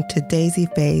belonged to Daisy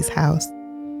Faye's house.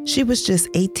 She was just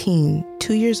 18,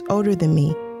 2 years older than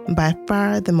me, and by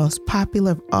far the most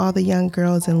popular of all the young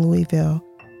girls in Louisville.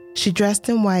 She dressed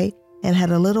in white and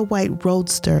had a little white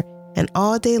roadster, and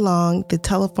all day long the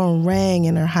telephone rang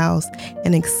in her house,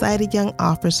 and excited young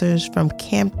officers from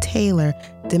Camp Taylor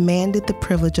demanded the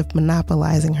privilege of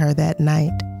monopolizing her that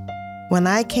night. When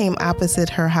I came opposite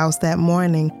her house that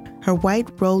morning, her white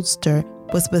roadster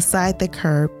was beside the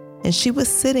curb, and she was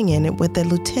sitting in it with a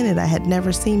lieutenant I had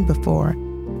never seen before.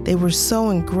 They were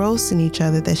so engrossed in each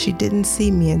other that she didn't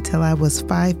see me until I was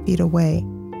 5 feet away.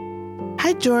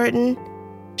 "Hi, Jordan,"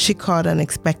 she called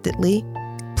unexpectedly.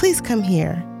 "Please come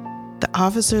here." The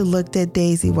officer looked at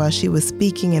Daisy while she was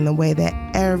speaking in the way that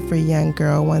every young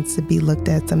girl wants to be looked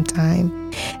at sometime.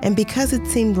 And because it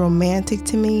seemed romantic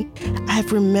to me,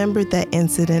 I've remembered that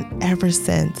incident ever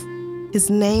since.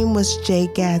 His name was Jay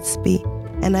Gatsby,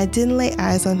 and I didn't lay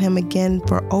eyes on him again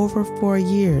for over 4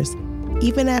 years.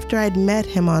 Even after I'd met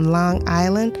him on Long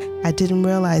Island, I didn't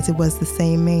realize it was the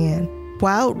same man.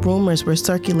 Wild rumors were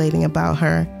circulating about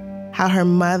her, how her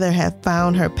mother had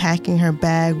found her packing her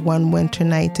bag one winter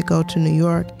night to go to New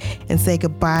York and say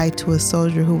goodbye to a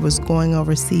soldier who was going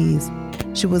overseas.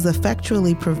 She was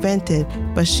effectually prevented,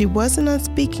 but she wasn't on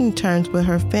speaking terms with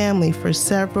her family for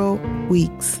several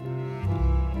weeks.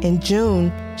 In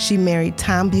June, she married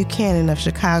Tom Buchanan of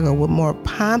Chicago with more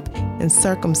pomp and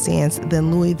circumstance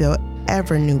than Louisville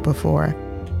ever knew before.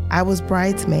 I was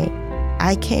bridesmaid.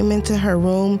 I came into her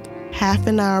room half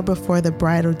an hour before the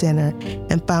bridal dinner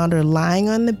and found her lying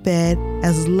on the bed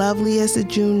as lovely as a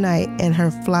June night in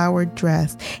her flowered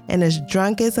dress and as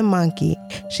drunk as a monkey.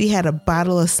 She had a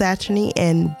bottle of Saturnine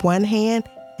in one hand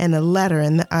and a letter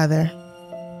in the other.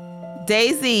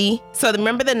 Daisy, so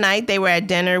remember the night they were at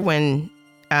dinner when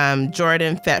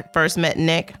Jordan first met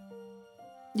Nick?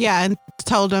 Yeah, and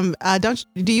told him,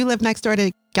 do you live next door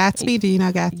to Gatsby? Do you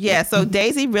know Gatsby? Yeah, so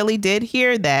Daisy really did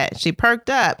hear that. She perked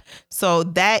up. So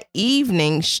that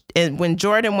evening, when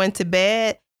Jordan went to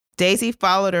bed, Daisy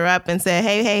followed her up and said,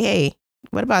 hey,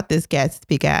 what about this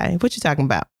Gatsby guy? What you talking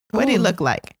about? What did he look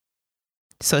like?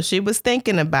 So she was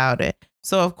thinking about it.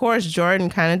 So, of course, Jordan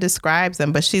kind of describes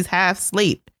him, but she's half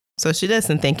asleep. So she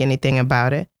doesn't think anything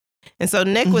about it. And so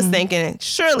Nick was thinking,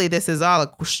 surely this is all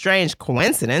a strange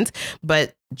coincidence.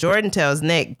 But Jordan tells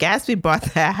Nick, Gatsby bought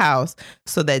that house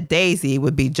so that Daisy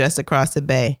would be just across the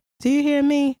bay. Do you hear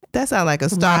me? That sounds like a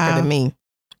stalker to me.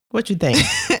 What you think?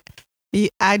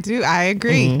 I do. I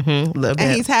agree. And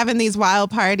he's having these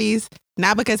wild parties,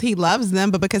 not because he loves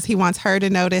them, but because he wants her to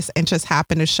notice and just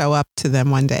happen to show up to them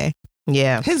one day.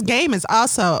 Yeah. His game is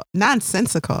also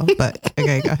nonsensical, but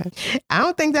okay, go ahead. I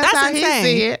don't think that's how he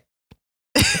see it.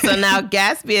 So now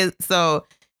Gatsby is,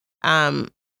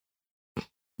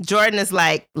 Jordan is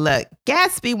like, look,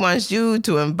 Gatsby wants you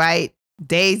to invite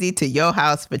Daisy to your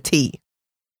house for tea.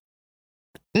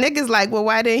 Nick is like, well,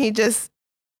 why didn't he just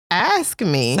ask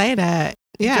me? Say that.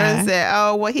 Yeah. Jordan said,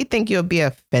 oh, well, he think you'll be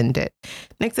offended.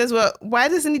 Nick says, well, why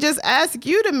doesn't he just ask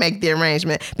you to make the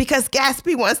arrangement? Because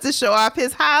Gatsby wants to show off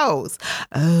his house.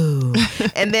 Oh.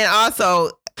 And then also,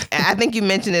 I think you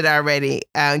mentioned it already.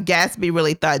 Gatsby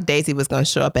really thought Daisy was going to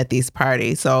show up at these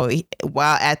parties. So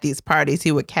while at these parties,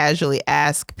 he would casually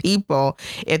ask people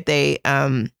if they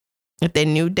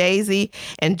knew Daisy.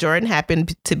 And Jordan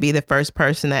happened to be the first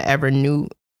person that ever knew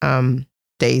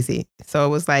Daisy. So it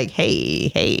was like,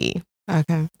 hey.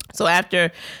 Okay. So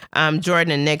after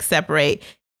Jordan and Nick separate,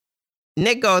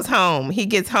 Nick goes home. He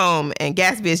gets home, and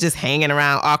Gatsby is just hanging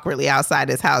around awkwardly outside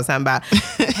his house. I'm about,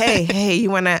 hey, you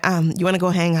wanna go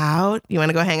hang out? You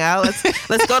wanna go hang out?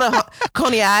 Let's go to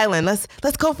Coney Island.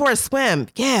 Let's go for a swim.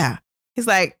 Yeah. He's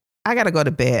like, I gotta go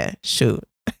to bed. Shoot.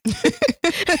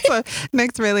 So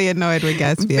Nick's really annoyed with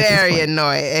Gatsby. Very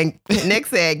annoyed. And Nick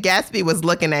said Gatsby was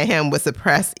looking at him with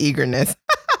suppressed eagerness.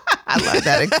 I love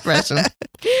that expression.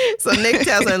 So Nick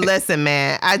tells him, listen,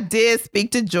 man, I did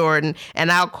speak to Jordan and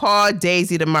I'll call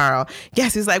Daisy tomorrow.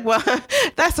 Gatsby's like, well,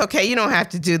 that's okay. You don't have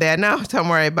to do that. No, don't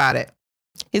worry about it.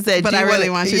 He said, but I really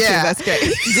want you to. That's great.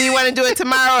 Do you want to do it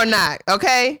tomorrow or not?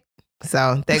 Okay.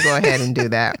 So they go ahead and do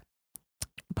that.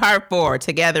 Part 4,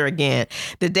 together again.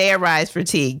 The day arrives for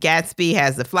tea. Gatsby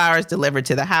has the flowers delivered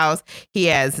to the house. He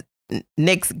has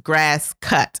Nick's grass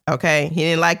cut. Okay. He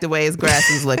didn't like the way his grass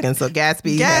was looking. So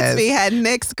Gatsby had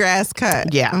Nick's grass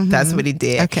cut. Yeah, that's what he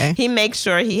did. Okay. He makes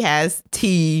sure he has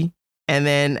tea. And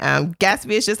then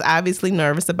Gatsby is just obviously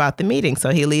nervous about the meeting.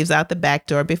 So he leaves out the back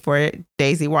door before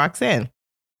Daisy walks in.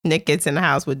 Nick gets in the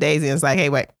house with Daisy and is like, hey,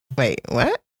 wait,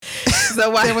 what?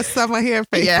 So there was someone here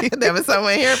for you. Yeah, there was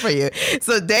someone here for you.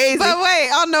 So Daisy. But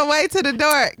wait, on the way to the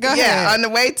door. Go ahead. Yeah, on the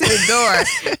way to the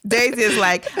door, Daisy is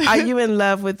like, are you in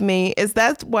love with me? Is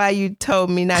that why you told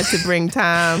me not to bring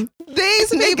Tom? These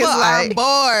people are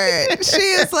bored. She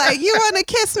is like, you want to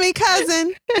kiss me,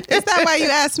 cousin? Is that why you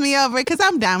asked me over? Because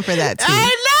I'm down for that too.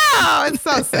 I know. It's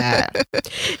so sad.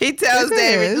 He tells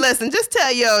David, listen, just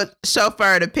tell your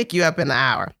chauffeur to pick you up in an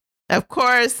hour. Of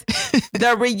course,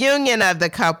 the reunion of the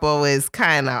couple is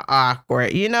kind of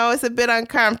awkward. You know, it's a bit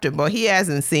uncomfortable. He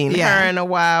hasn't seen her in a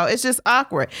while. It's just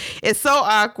awkward. It's so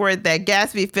awkward that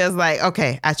Gatsby feels like,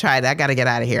 okay, I tried it. I got to get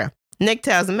out of here. Nick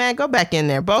tells him, man, go back in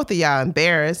there. Both of y'all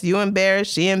embarrassed. You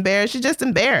embarrassed. She embarrassed. She's just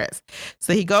embarrassed.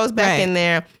 So he goes back in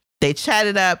there. They chat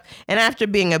it up, and after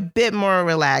being a bit more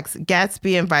relaxed,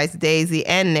 Gatsby invites Daisy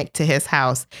and Nick to his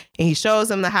house, and he shows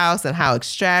them the house and how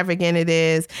extravagant it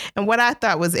is. And what I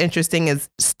thought was interesting is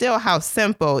still how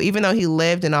simple, even though he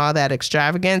lived in all that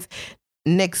extravagance,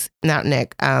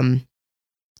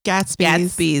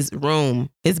 Gatsby's room,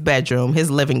 his bedroom,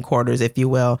 his living quarters, if you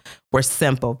will, were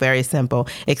simple, very simple,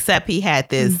 except he had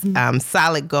this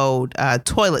solid gold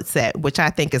toilet set, which I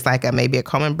think is like maybe a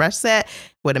comb and brush set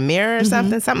with a mirror or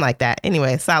something like that.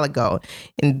 Anyway, solid gold.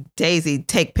 And Daisy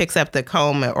picks up the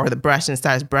comb or the brush and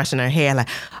starts brushing her hair like,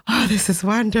 oh, this is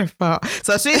wonderful.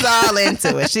 So she's all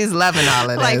into it. She's loving all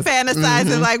of this. Like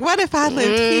fantasizing, like, what if I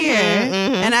lived here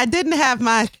and I didn't have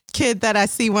my kid that I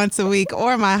see once a week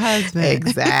or my husband?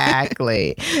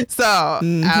 Exactly. So,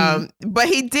 but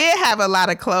he did have a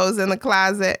lot of clothes in the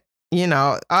closet. You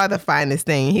know, all the finest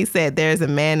thing. He said there's a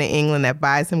man in England that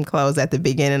buys him clothes at the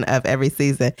beginning of every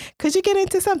season. Could you get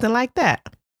into something like that?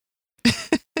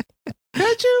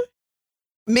 Could you?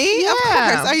 Me? Yeah.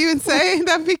 Of course. Are you insane?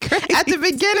 That'd be great. At the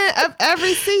beginning of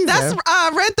every season. That's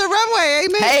Rent the Runway,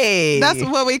 ain't it? Hey. That's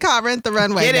what we call Rent the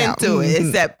Runway. Get into it.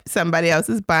 Except somebody else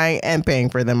is buying and paying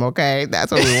for them, okay?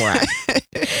 That's what we want.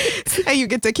 And you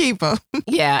get to keep them.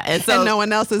 Yeah. And so no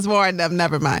one else is worn them.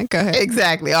 Never mind. Go ahead.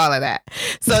 Exactly. All of that.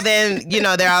 So then,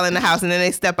 they're all in the house and then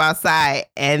they step outside.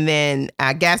 And then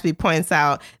Gatsby points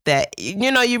out that,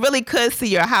 you really could see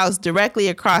your house directly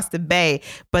across the bay,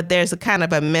 but there's a kind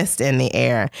of a mist in the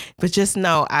air. But just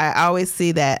know, I always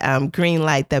see that green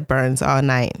light that burns all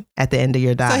night at the end of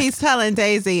your dock. So he's telling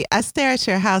Daisy, I stare at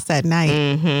your house at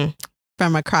night.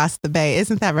 From across the bay.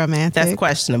 Isn't that romantic? That's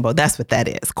questionable. That's what that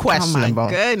is. Questionable. Oh my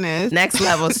goodness. Next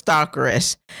level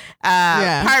stalkerish.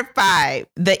 Part 5,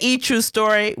 the E-True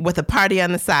story with a party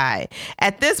on the side.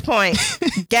 At this point,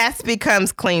 Gatsby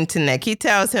comes clean to Nick. He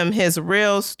tells him his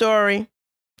real story.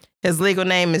 His legal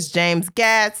name is James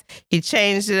Gatz. He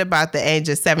changed it about the age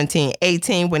of 17,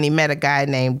 18 when he met a guy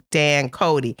named Dan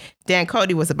Cody. Dan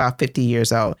Cody was about 50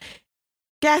 years old.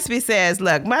 Gatsby says,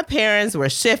 look, my parents were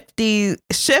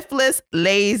shiftless,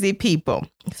 lazy people.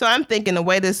 So I'm thinking the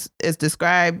way this is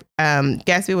described,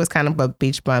 Gatsby was kind of a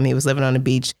beach bum. He was living on the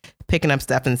beach, picking up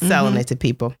stuff and selling it to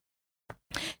people.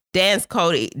 Dan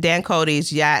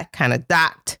Cody's yacht kind of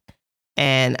docked,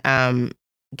 and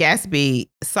Gatsby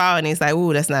saw it and he's like,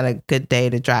 ooh, that's not a good day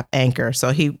to drop anchor.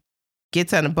 So he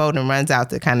gets on the boat and runs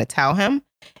out to kind of tell him.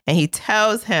 And he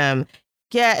tells him,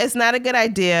 yeah, it's not a good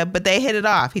idea, but they hit it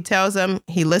off. He tells him,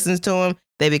 he listens to him.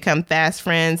 They become fast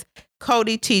friends.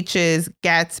 Cody teaches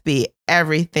Gatsby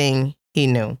everything he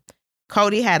knew.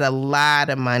 Cody had a lot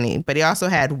of money, but he also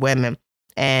had women.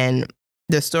 And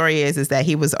the story is that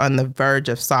he was on the verge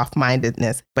of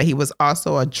soft-mindedness, but he was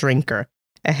also a drinker,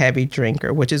 a heavy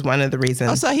drinker, which is one of the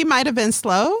reasons. Oh, so he might have been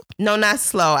slow? No, not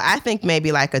slow. I think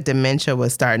maybe like a dementia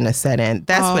was starting to set in.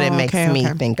 That's what it makes me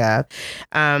think of.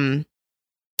 And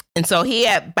so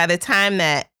by the time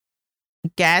that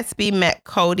Gatsby met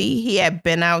Cody, he had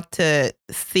been out to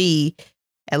sea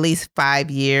at least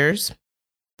 5 years.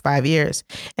 5 years.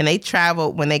 And they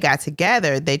traveled, when they got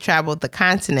together, they traveled the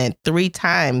continent 3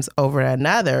 times over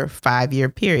another 5-year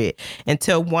period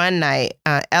until one night,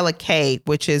 Ella Kate,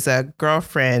 which is a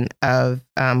girlfriend of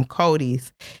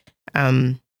Cody's,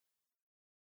 came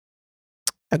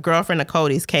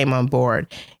on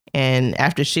board. And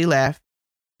after she left,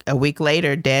 a week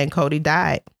later, Dan Cody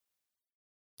died.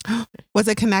 Was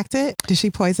it connected? Did she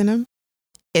poison him?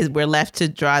 We're left to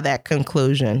draw that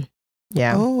conclusion.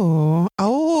 Yeah. Oh.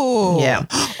 Yeah.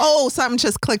 Oh, something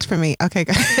just clicked for me. Okay,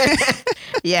 good.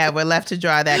 Yeah, we're left to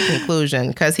draw that conclusion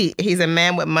because he's a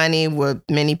man with money, what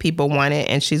many people wanted,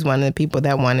 and she's one of the people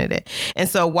that wanted it. And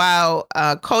so while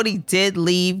Cody did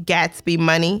leave Gatsby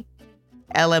money,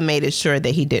 Ella made it sure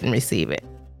that he didn't receive it.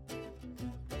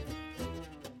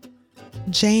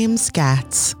 James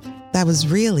Gatz. That was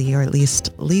really, or at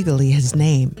least legally, his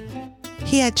name.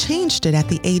 He had changed it at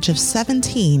the age of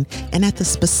 17 and at the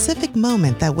specific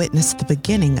moment that witnessed the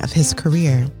beginning of his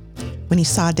career, when he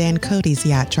saw Dan Cody's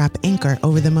yacht drop anchor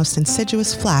over the most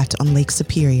insidious flat on Lake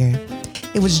Superior.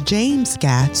 It was James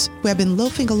Gatz, who had been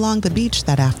loafing along the beach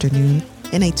that afternoon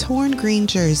in a torn green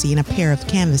jersey and a pair of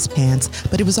canvas pants,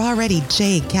 but it was already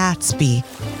Jay Gatsby,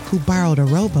 who borrowed a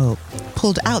rowboat,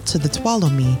 pulled out to the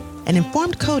Tuolumne, and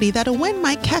informed Cody that a wind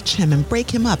might catch him and break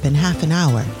him up in half an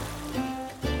hour.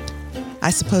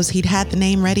 I suppose he'd had the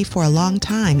name ready for a long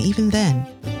time, even then.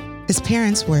 His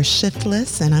parents were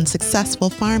shiftless and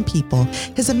unsuccessful farm people.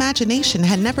 His imagination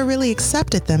had never really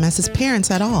accepted them as his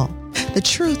parents at all. The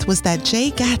truth was that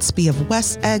Jay Gatsby of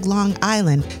West Egg, Long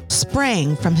Island,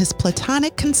 sprang from his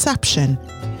platonic conception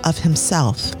of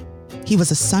himself. He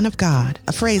was a son of God,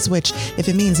 a phrase which, if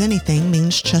it means anything,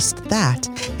 means just that.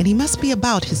 And he must be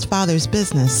about his father's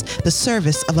business, the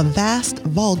service of a vast,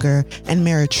 vulgar, and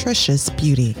meretricious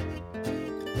beauty.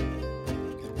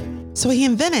 So he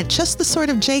invented just the sort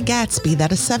of Jay Gatsby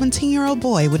that a 17-year-old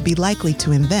boy would be likely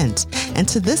to invent, and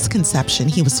to this conception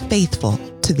he was faithful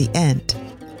to the end.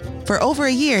 For over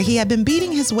a year, he had been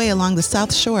beating his way along the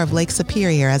south shore of Lake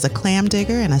Superior as a clam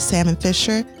digger and a salmon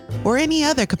fisher, or any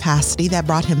other capacity that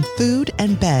brought him food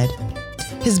and bed.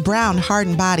 His brown,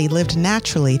 hardened body lived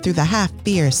naturally through the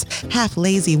half-fierce,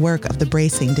 half-lazy work of the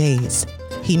bracing days.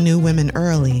 He knew women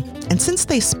early, and since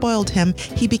they spoiled him,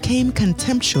 he became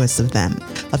contemptuous of them,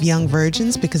 of young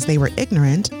virgins because they were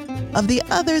ignorant, of the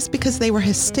others because they were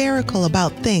hysterical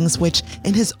about things which,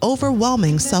 in his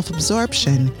overwhelming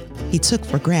self-absorption, he took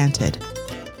for granted.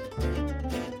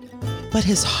 But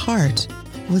his heart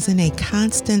was in a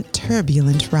constant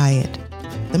turbulent riot.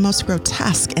 The most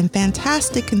grotesque and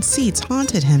fantastic conceits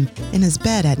haunted him in his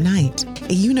bed at night.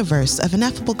 A universe of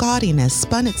ineffable gaudiness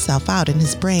spun itself out in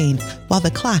his brain while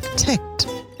the clock ticked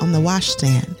on the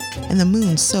washstand and the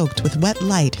moon soaked with wet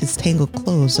light his tangled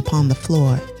clothes upon the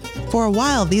floor. For a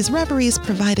while, these reveries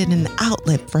provided an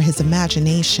outlet for his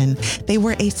imagination. They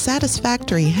were a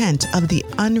satisfactory hint of the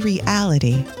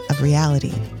unreality of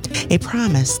reality, a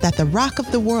promise that the rock of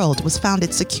the world was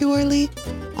founded securely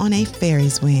on a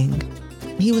fairy's wing.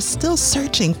 He was still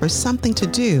searching for something to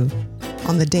do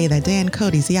on the day that Dan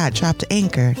Cody's yacht dropped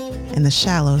anchor in the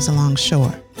shallows along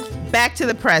shore. Back to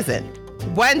the present.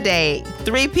 One day,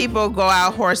 3 people go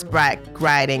out horseback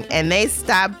riding, and they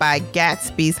stop by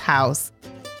Gatsby's house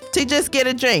to just get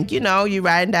a drink. You know, you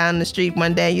riding down the street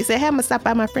one day, you say, hey, I'm going to stop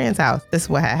by my friend's house. This is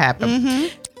what happened.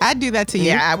 Mm-hmm. I'd do that to you.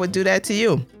 Yeah, I would do that to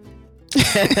you.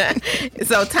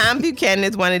 So Tom Buchanan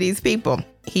is one of these people.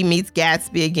 He meets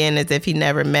Gatsby again as if he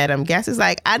never met him. Gatsby's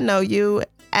like, I know you,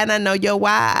 and I know your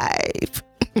wife.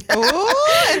 Ooh,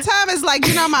 and Tom is like,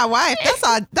 you know my wife.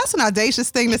 That's an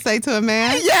audacious thing to say to a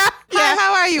man. Yeah. Hi,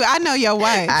 how are you? I know your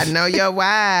wife. I know your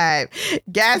wife.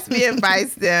 Gatsby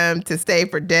invites them to stay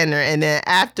for dinner, and then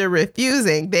after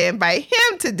refusing, they invite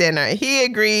him to dinner. He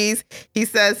agrees. He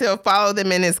says he'll follow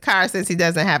them in his car since he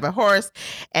doesn't have a horse,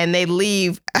 and they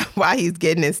leave while he's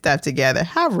getting his stuff together.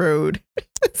 How rude.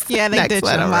 Yeah, they ditch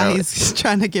him while he's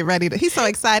trying to get ready. He's so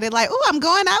excited, like, oh, I'm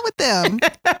going out with them.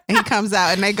 And he comes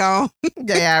out and they gone.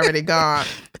 They already gone.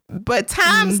 But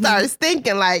Tom starts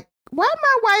thinking like, why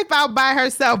my wife out by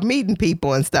herself meeting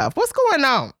people and stuff? What's going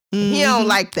on? He don't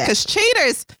like that. Because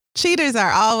cheaters cheaters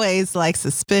are always like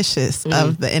suspicious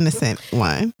of the innocent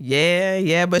one.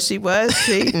 Yeah, but she was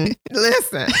cheating.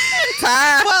 Listen,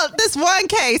 Tom. Well, this one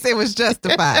case, it was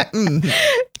justified.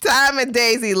 Tom and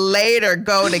Daisy later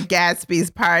go to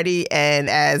Gatsby's party, and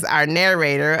as our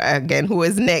narrator, again, who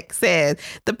is Nick, says,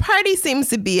 the party seems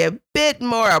to be a bit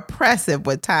more oppressive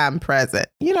with Tom present.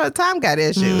 You know, Tom got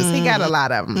issues. He got a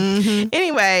lot of them.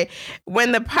 Anyway,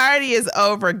 when the party is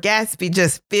over, Gatsby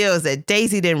just feels that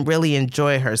Daisy didn't really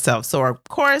enjoy herself. So, of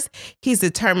course, he's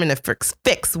determined to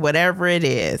fix whatever it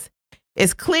is.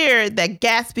 It's clear that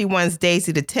Gatsby wants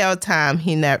Daisy to tell Tom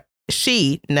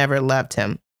she never loved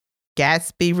him.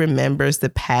 Gatsby remembers the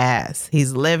past.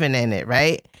 He's living in it,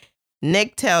 right?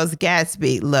 Nick tells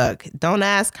Gatsby, look, don't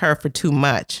ask her for too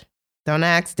much. Don't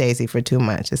ask Daisy for too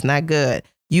much. It's not good.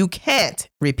 You can't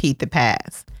repeat the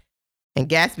past. And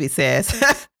Gatsby says,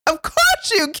 of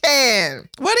course you can.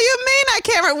 What do you mean I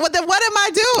can't? What am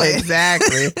I doing?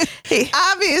 Exactly.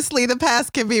 Obviously, the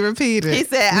past can be repeated. He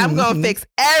said, I'm going to fix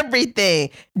everything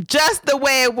just the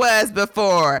way it was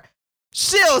before.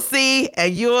 She'll see,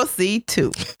 and you'll see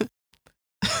too.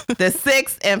 The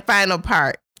sixth and final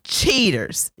part,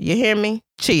 cheaters. You hear me?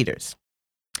 Cheaters.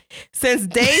 Since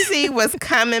Daisy was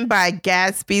coming by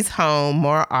Gatsby's home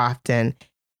more often,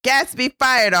 Gatsby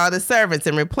fired all the servants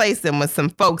and replaced them with some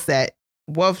folks at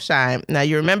Wolfsheim. Now,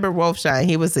 you remember Wolfsheim.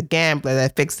 He was a gambler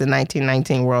that fixed the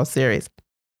 1919 World Series.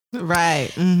 Right.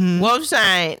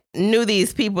 Wolfsheim knew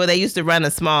these people. They used to run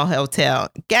a small hotel.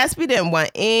 Gatsby didn't want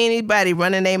anybody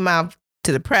running their mouth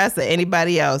to the press or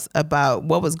anybody else about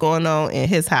what was going on in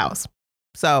his house.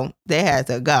 So they had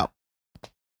to go.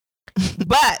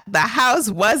 But the house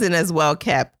wasn't as well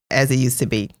kept as it used to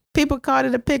be. People called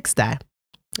it a pigsty.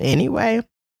 Anyway,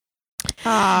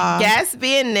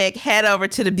 Gatsby and Nick head over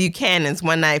to the Buchanans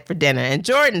one night for dinner, and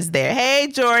Jordan's there. Hey,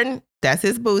 Jordan. That's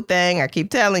his boo thing. I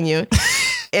keep telling you.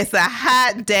 It's a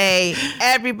hot day.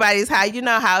 Everybody's hot. You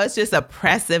know how it's just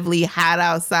oppressively hot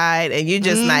outside, and you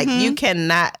just like, you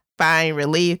cannot find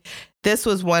relief. This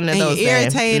was one of those you're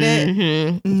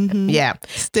irritated. Yeah.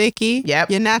 Sticky.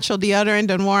 Yep. Your natural deodorant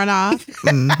done worn off.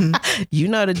 You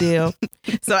know the deal.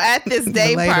 So at this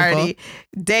day party,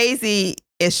 Daisy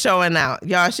is showing out.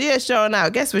 Y'all, she is showing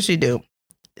out. Guess what she do?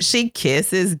 She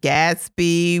kisses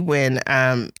Gatsby when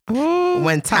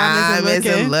Tom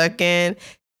isn't looking.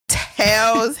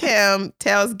 Tells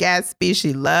Gatsby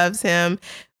she loves him.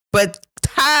 But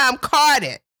Tom caught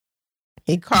it.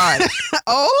 He caught it.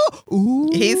 Ooh.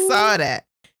 He saw that.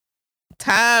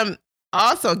 Tom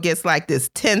also gets like this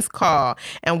tense call.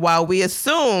 And while we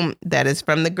assume that it's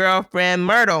from the girlfriend,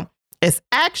 Myrtle, it's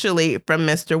actually from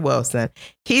Mr. Wilson.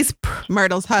 He's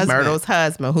Myrtle's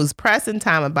husband, who's pressing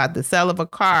Tom about the sale of a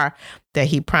car that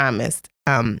he promised.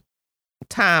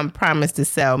 Tom promised to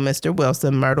sell Mr.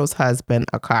 Wilson, Myrtle's husband,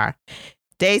 a car.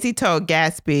 Daisy told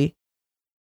Gatsby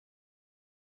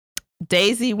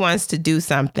Daisy wants to do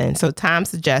something, so Tom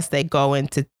suggests they go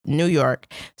into New York.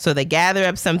 So they gather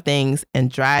up some things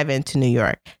and drive into New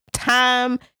York.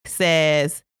 Tom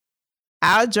says,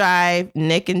 I'll drive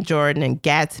Nick and Jordan in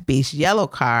Gatsby's yellow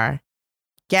car.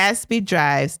 Gatsby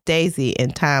drives Daisy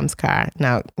in Tom's car.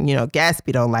 Now, you know,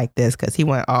 Gatsby don't like this because he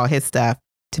want all his stuff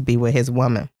to be with his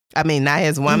woman. I mean, not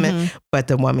his woman, but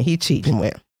the woman he cheating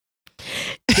with.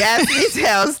 Gatsby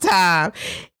tells Tom,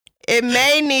 it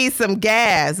may need some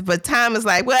gas, but Tom is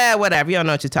like, well, whatever. You don't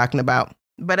know what you're talking about.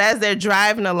 But as they're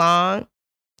driving along,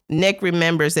 Nick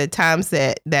remembers that Tom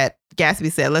said that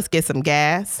Gatsby said, let's get some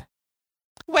gas.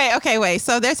 Wait.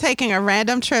 So they're taking a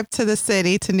random trip to the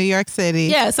city, to New York City.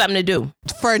 Yeah, something to do.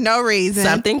 For no reason.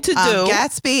 Something to do.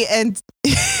 Gatsby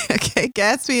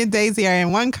and Daisy are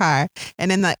in one car.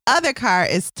 And in the other car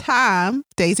is Tom,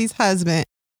 Daisy's husband,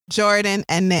 Jordan,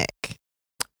 and Nick.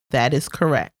 That is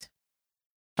correct.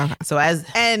 Okay. So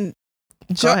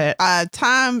go ahead.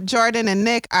 Tom, Jordan, and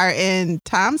Nick are in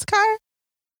Tom's car?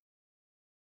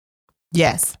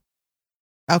 Yes.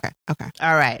 Okay.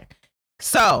 All right.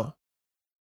 So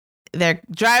they're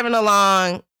driving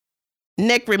along.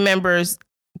 Nick remembers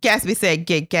Gatsby said,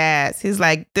 get gas. He's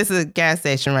like, this is a gas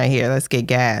station right here. Let's get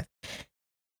gas.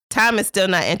 Tom is still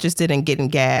not interested in getting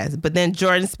gas. But then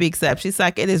Jordan speaks up. She's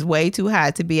like, it is way too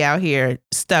hot to be out here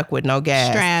stuck with no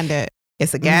gas. Stranded.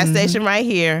 It's a gas station right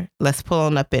here. Let's pull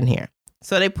on up in here.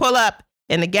 So they pull up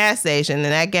in the gas station. And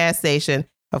that gas station,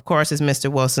 of course, is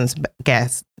Mr. Wilson's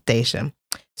gas station.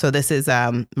 So this is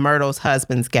Myrtle's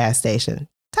husband's gas station.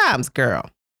 Tom's girl.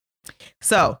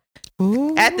 So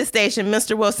at the station,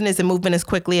 Mr. Wilson isn't moving as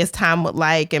quickly as Tom would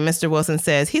like. And Mr. Wilson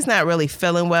says he's not really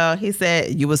feeling well. He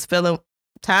said,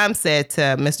 Tom said to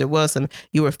Mr. Wilson,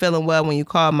 you were feeling well when you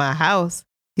called my house.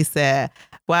 He said,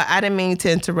 Well, I didn't mean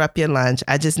to interrupt your lunch.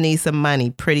 I just need some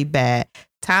money pretty bad.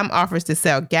 Tom offers to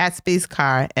sell Gatsby's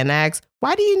car and asks,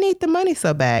 why do you need the money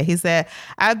so bad? He said,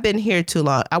 I've been here too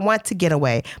long. I want to get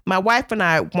away. My wife and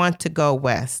I want to go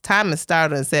west. Tom is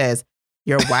startled and says,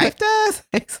 your wife does?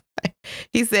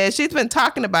 He says, she's been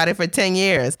talking about it for 10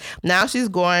 years. Now she's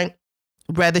going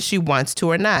whether she wants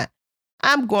to or not.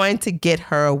 I'm going to get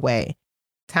her away.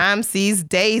 Tom sees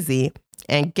Daisy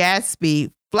and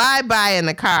Gatsby fly by in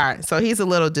the car, so he's a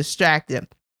little distracted.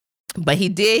 But he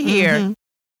did hear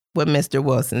what Mr.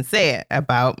 Wilson said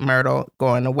about Myrtle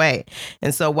going away.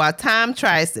 And so while Tom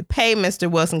tries to pay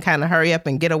Mr. Wilson kind of hurry up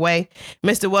and get away,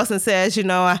 Mr. Wilson says,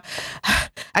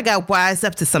 I got wised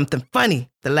up to something funny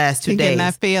the last 2 days. Getting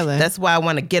that feeling. That's why I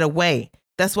want to get away.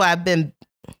 That's why I've been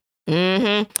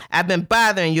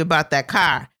bothering you about that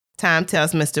car. Tom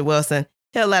tells Mr. Wilson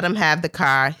he'll let him have the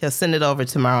car. He'll send it over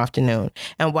tomorrow afternoon.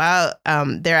 And while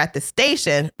they're at the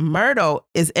station, Myrtle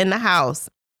is in the house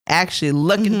actually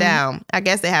looking down. I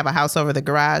guess they have a house over the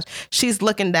garage. She's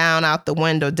looking down out the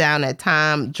window down at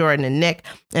Tom, Jordan, and Nick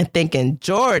and thinking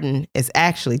Jordan is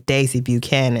actually Daisy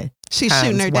Buchanan. She's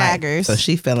shooting her daggers. So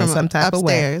she's feeling some type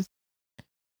upstairs.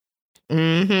 of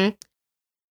way.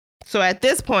 So at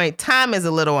this point, Tom is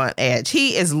a little on edge.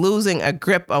 He is losing a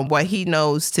grip on what he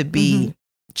knows to be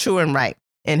true and right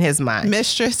in his mind.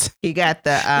 Mistress. He got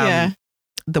the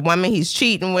woman he's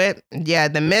cheating with. Yeah,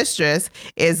 the mistress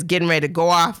is getting ready to go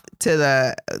off to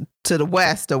the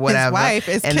west or whatever. His wife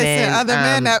is kissing other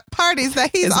men at parties that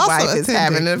he's also attending. His wife is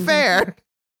having an affair.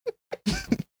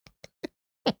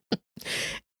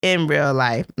 In real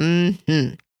life.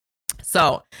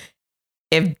 So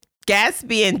if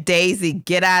Gatsby and Daisy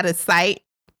get out of sight,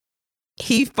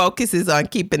 he focuses on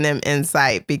keeping them in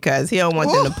sight because he don't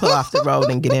want them to pull off the road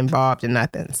and get involved in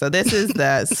nothing. So this is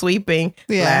the sweeping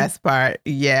last part.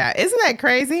 Yeah. Isn't that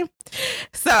crazy?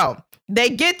 So they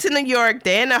get to New York.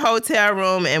 They're in a hotel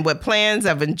room and with plans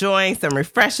of enjoying some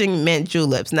refreshing mint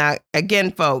juleps. Now,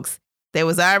 again, folks, they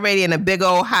was already in a big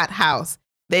old hot house.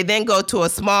 They then go to a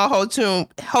small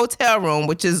hotel room,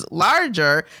 which is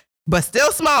larger, but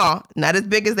still small, not as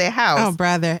big as their house. Oh,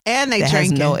 brother. And they drinking.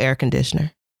 has no air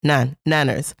conditioner.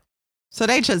 Nunners. So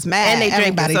they just mad. And they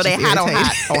drinking. So they hot on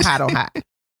hot. Oh, hot on hot.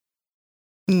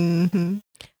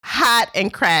 Hot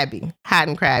and crabby.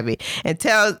 And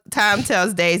Tom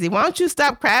tells Daisy, why don't you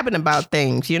stop crabbing about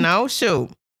things, Shoot.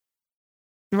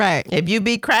 Right. If you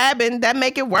be crabbing, that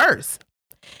make it worse.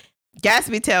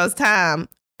 Gatsby tells Tom,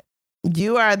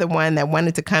 you are the one that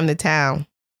wanted to come to town.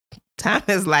 Tom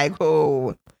is like,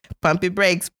 oh, pump your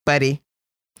brakes, buddy.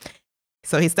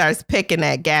 So he starts picking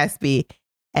at Gatsby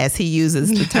as he uses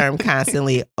the term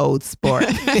constantly, old sport.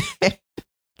 Can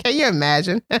you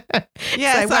imagine?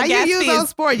 Yeah, like, why you use old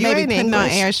sport? You maybe ain't putting on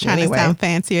airs trying to sound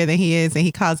fancier than he is, and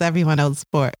he calls everyone old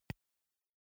sport.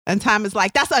 And Tom is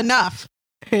like, that's enough.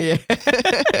 Yeah.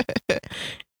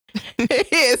 He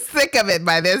is sick of it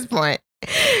by this point.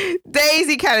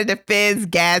 Daisy kind of defends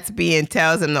Gatsby and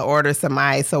tells him to order some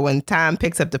ice. So when Tom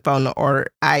picks up the phone to order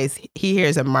ice, he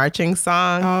hears a marching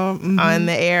song on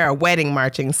the air, a wedding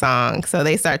marching song. So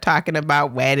they start talking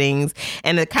about weddings,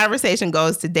 and the conversation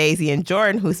goes to Daisy and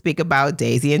Jordan, who speak about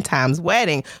Daisy and Tom's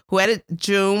wedding, who had a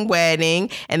June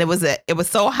wedding, and it was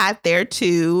so hot there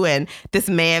too. And this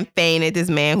man fainted. This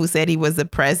man who said he was the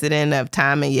president of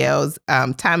Tom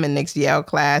and Nick's Yale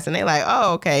class, and they're like,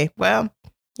 oh, okay, well.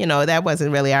 That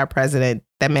wasn't really our president.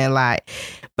 That man lied.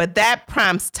 But that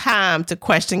prompts Tom to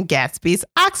question Gatsby's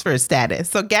Oxford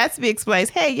status. So Gatsby explains,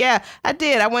 hey, yeah, I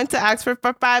did. I went to Oxford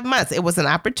for 5 months. It was an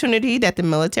opportunity that the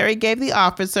military gave the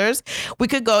officers. We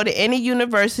could go to any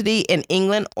university in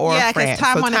England or France. Yeah, because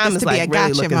Tom wanted this to be a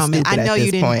gotcha moment. I know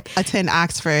you didn't attend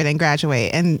Oxford and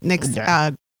graduate. And Nick's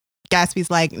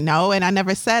Gatsby's like, no, and I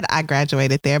never said I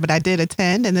graduated there, but I did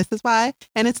attend, and this is why.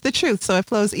 And it's the truth, so it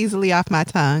flows easily off my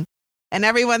tongue. And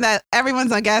everyone's on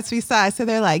Gatsby's side. So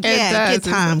they're like, yeah, get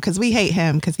Tom, because we hate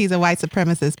him because he's a white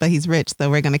supremacist, but he's rich. So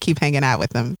we're going to keep hanging out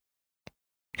with him.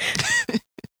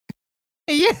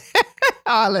 Yeah,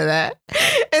 all of that.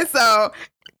 And so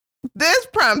this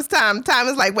prompts Tom. Tom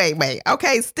is like, wait.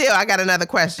 Okay, still, I got another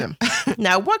question.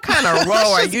 Now, what kind of role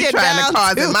are you trying to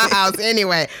cause in my house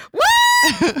anyway?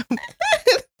 What?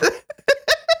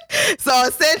 So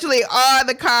essentially, all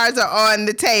the cards are on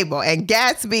the table, and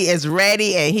Gatsby is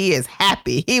ready and he is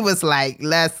happy. He was like,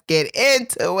 let's get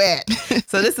into it.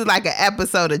 So this is like an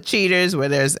episode of Cheaters where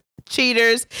there's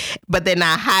cheaters, but they're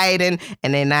not hiding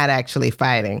and they're not actually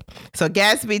fighting. So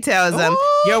Gatsby tells them,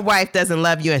 your wife doesn't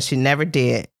love you and she never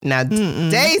did. Now,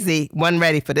 Daisy wasn't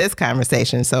ready for this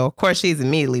conversation. So, of course, she's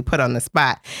immediately put on the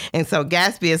spot. And so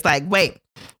Gatsby is like, wait,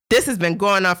 this has been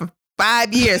going on for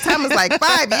 5 years. Tom was like,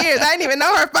 5 years? I didn't even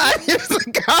know her 5 years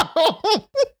ago.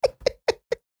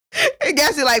 And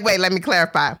Gatsby like, wait, let me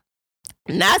clarify.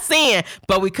 Not saying,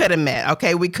 but we could have met.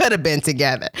 Okay, we could have been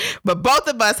together. But both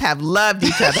of us have loved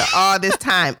each other all this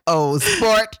time. Oh,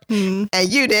 sport. And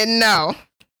you didn't know.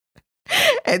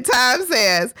 And Tom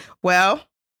says, well,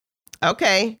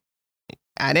 okay.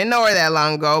 I didn't know her that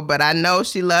long ago, but I know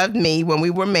she loved me when we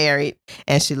were married,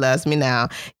 and she loves me now.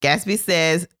 Gatsby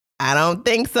says, I don't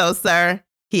think so, sir.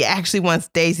 He actually wants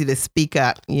Daisy to speak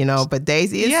up, but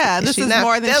Daisy is... Yeah, this is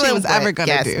more than she was ever going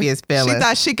to do. Gatsby is feeling. She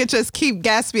thought she could just keep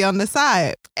Gatsby on the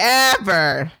side.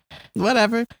 Ever.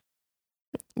 Whatever.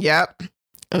 Yep.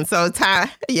 And so Tom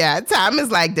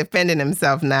is like defending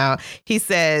himself now. He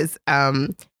says,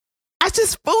 I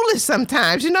just foolish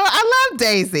sometimes. I love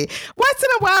Daisy. Once in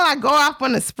a while, I go off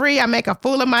on a spree. I make a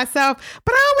fool of myself,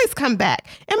 but I always come back.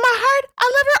 In my heart,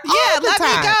 I love her all the time. Yeah,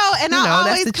 let me go, and I'll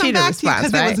always come back to you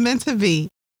because it was meant to be.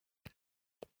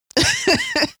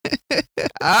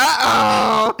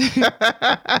 Uh-oh.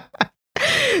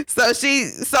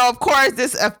 So of course,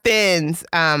 this offends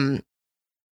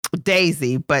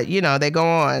Daisy, but, they go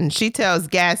on. She tells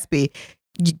Gatsby,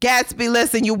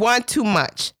 listen, you want too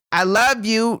much. I love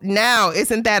you now.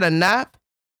 Isn't that enough?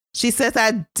 She says,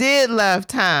 I did love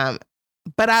Tom,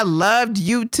 but I loved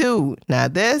you too. Now,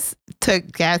 this took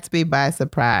Gatsby by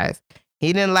surprise.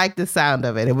 He didn't like the sound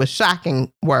of it. It was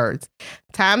shocking words.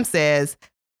 Tom says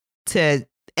to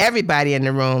everybody in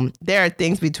the room, there are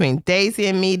things between Daisy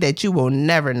and me that you will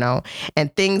never know,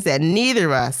 and things that neither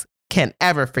of us can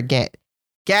ever forget.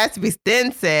 Gatsby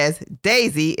then says,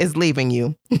 Daisy is leaving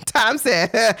you. Tom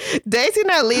said, Daisy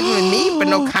not leaving me for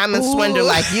no common swindler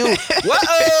like you.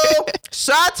 Whoa!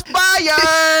 Shots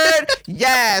fired!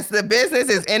 Yes, the business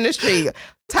is in the street.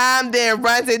 Tom then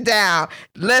runs it down.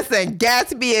 Listen,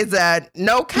 Gatsby is a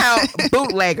no-count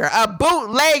bootlegger. A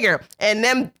bootlegger. And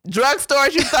them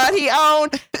drugstores you thought he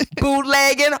owned,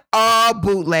 bootlegging, all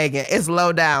bootlegging. It's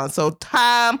low down. So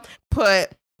Tom put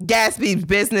Gatsby's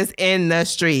business in the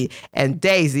street, and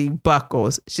Daisy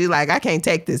buckles. She's like, I can't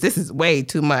take this. This is way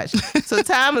too much. So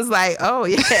Tom is like, oh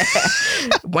yeah,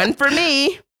 one for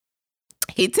me.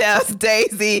 He tells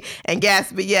Daisy and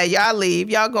Gatsby, yeah, y'all leave.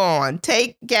 Y'all go on.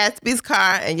 Take Gatsby's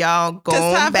car and y'all go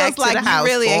on back to the house.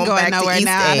 You really ain't going nowhere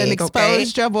now. And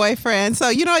exposed your boyfriend. So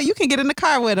you know what? You can get in the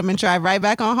car with him and drive right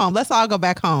back on home. Let's all go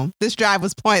back home. This drive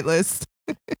was pointless.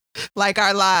 Like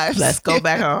our lives. Let's go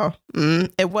back home.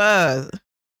 It was.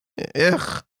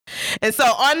 Ugh. And so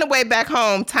on the way back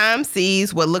home, Tom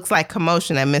sees what looks like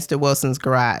commotion at Mr. Wilson's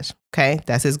garage. Okay,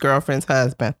 that's his girlfriend's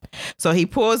husband. So he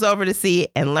pulls over to see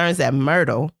and learns that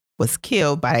Myrtle was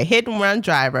killed by a hit-and-run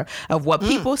driver of what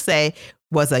people say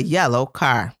was a yellow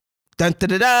car. Dun, dun,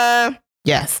 dun, dun.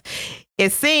 Yes.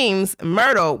 It seems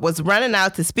Myrtle was running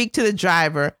out to speak to the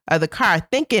driver of the car,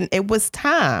 thinking it was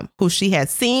Tom, who she had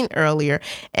seen earlier.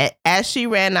 And as she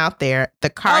ran out there,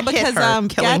 the car hit her, killing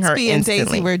Gatsby her instantly. And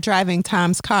Daisy were driving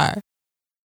Tom's car.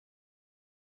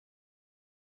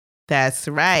 That's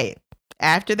right.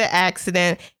 After the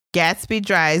accident, Gatsby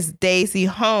drives Daisy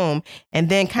home and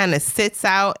then kind of sits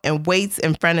out and waits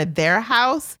in front of their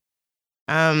house,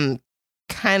 kind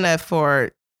of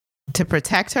to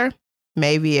protect her.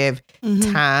 Maybe if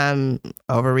Tom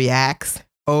overreacts.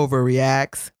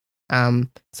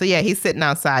 So yeah, he's sitting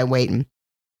outside waiting.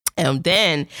 And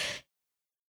then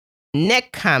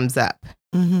Nick comes up.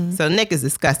 So Nick is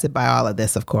disgusted by all of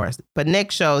this, of course. But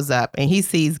Nick shows up and he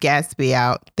sees Gatsby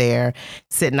out there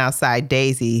sitting outside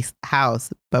Daisy's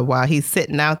house. But while he's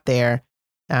sitting out there,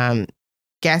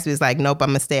 Gatsby's like, nope, I'm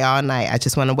going to stay all night. I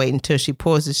just want to wait until she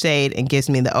pulls the shade and gives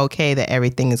me the okay that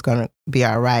everything is going to be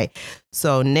all right.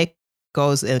 So Nick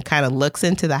goes and kind of looks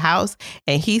into the house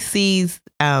and he sees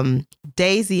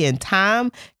Daisy and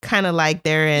Tom kind of like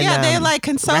they're in they're like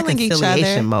consoling each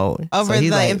other mode over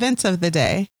the events of the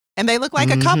day. And they look like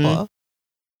a couple.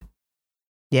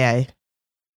 Yeah.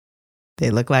 They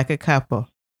look like a couple.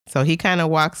 So he kind of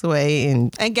walks away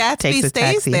and Gatsby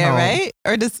stays there, home. right?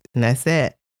 Or just and that's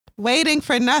it. Waiting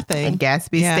for nothing. And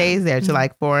Gatsby stays there till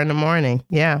like 4 a.m.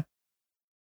 Yeah.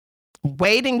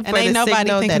 Waiting for the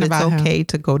signal that it's okay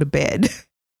to go to bed.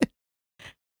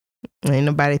 Ain't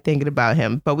nobody thinking about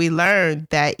him. But we learned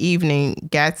that evening,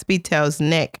 Gatsby tells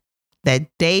Nick that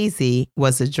Daisy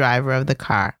was the driver of the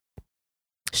car.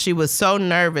 She was so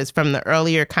nervous from the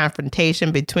earlier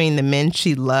confrontation between the men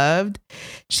she loved.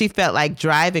 She felt like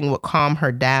driving would calm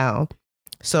her down.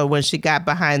 So when she got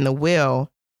behind the wheel,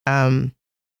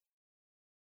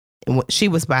 she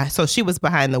was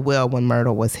behind the wheel when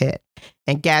Myrtle was hit.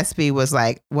 And Gatsby was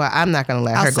like, well, I'm not going to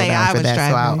let her go down for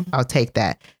that, so I'll take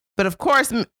that. But of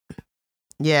course,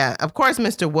 Yeah. Of course,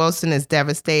 Mr. Wilson is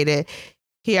devastated.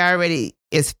 He already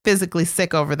is physically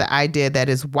sick over the idea that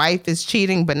his wife is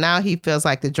cheating, but now he feels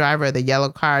like the driver of the yellow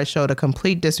car showed a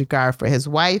complete disregard for his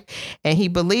wife, and he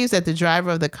believes that the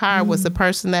driver of the car was the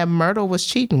person that Myrtle was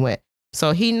cheating with.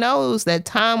 So he knows that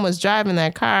Tom was driving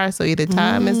that car, so either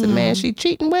Tom is the man she's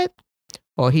cheating with,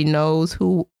 or he knows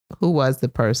who was the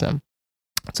person.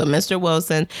 So Mr.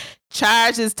 Wilson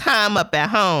charges Tom up at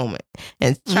home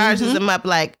and charges him up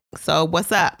like, so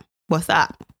what's up? What's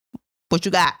up? What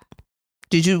you got?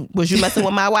 Was you messing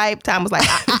with my wife? Tom was like,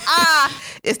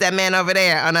 it's that man over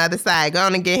there on the other side. Go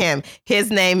on and get him.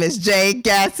 His name is Jay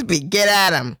Gatsby. Get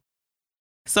at him.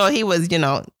 So he was,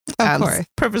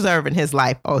 preserving his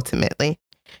life ultimately.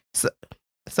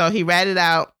 So he ratted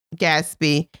out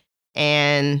Gatsby,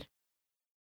 and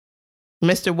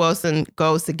Mr. Wilson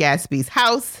goes to Gatsby's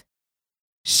house,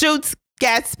 shoots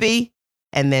Gatsby,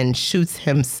 and then shoots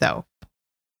himself.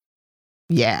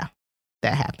 Yeah,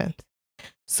 that happens.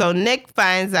 So Nick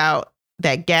finds out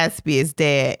that Gatsby is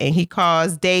dead, and he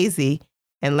calls Daisy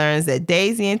and learns that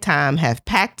Daisy and Tom have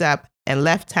packed up and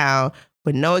left town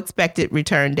with no expected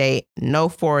return date, no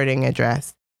forwarding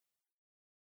address.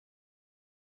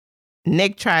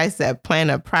 Nick tries to plan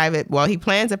a private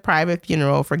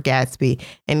funeral for Gatsby,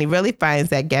 and he really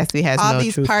finds that Gatsby has all no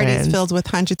these true parties friends. filled with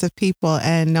hundreds of people,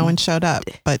 and no one showed up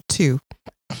but 2.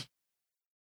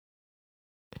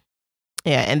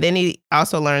 Yeah, and then he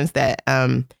also learns that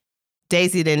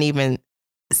Daisy didn't even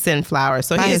send flowers,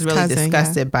 so he is really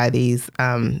disgusted by these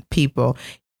people.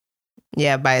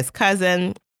 Yeah, by his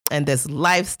cousin. And this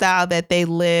lifestyle that they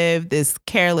live, this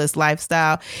careless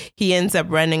lifestyle. He ends up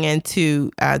running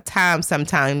into Tom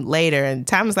sometime later, and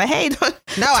Tom was like, "Hey,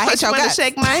 I hate your guts.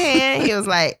 Shake my hand." He was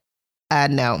like,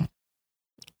 "No,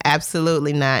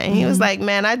 absolutely not." And he was like,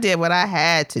 "Man, I did what I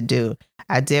had to do.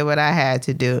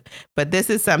 But this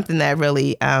is something that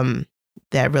really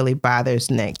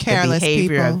bothers Nick. Careless the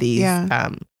behavior people. Of these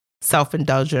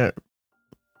self-indulgent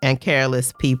and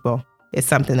careless people is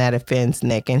something that offends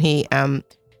Nick, and he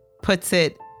puts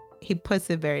it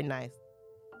very nice.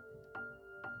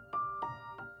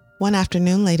 One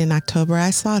afternoon late in October, I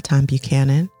saw Tom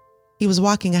Buchanan. He was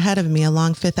walking ahead of me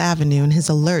along Fifth Avenue in his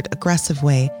alert, aggressive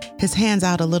way, his hands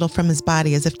out a little from his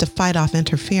body as if to fight off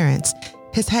interference,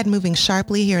 his head moving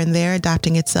sharply here and there,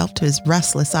 adapting itself to his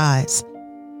restless eyes.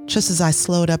 Just as I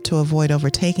slowed up to avoid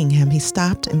overtaking him, he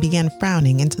stopped and began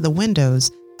frowning into the windows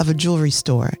of a jewelry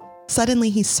store. Suddenly,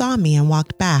 he saw me and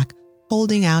walked back,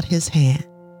 holding out his hand.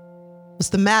 "What's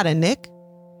the matter, Nick?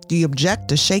 Do you object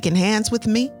to shaking hands with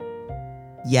me?"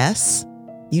 "Yes.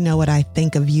 You know what I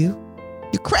think of you."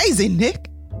 "You're crazy, Nick,"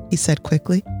 he said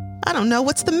quickly. "I don't know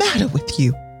what's the matter with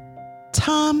you."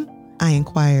 "Tom," I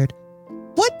inquired,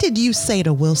 "what did you say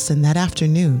to Wilson that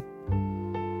afternoon?"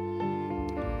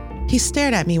 He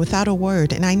stared at me without a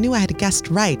word, and I knew I had guessed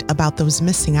right about those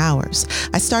missing hours.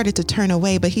 I started to turn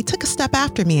away, but he took a step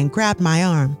after me and grabbed my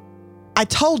arm. "I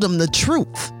told him the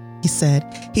truth," he said.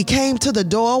 "He came to the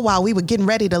door while we were getting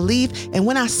ready to leave, and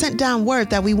when I sent down word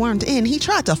that we weren't in, he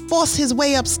tried to force his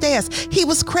way upstairs. He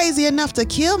was crazy enough to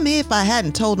kill me if I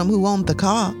hadn't told him who owned the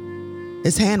car.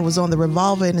 His hand was on the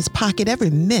revolver in his pocket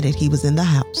every minute he was in the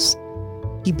house."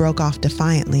 He broke off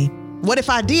defiantly. "What if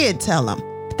I did tell him?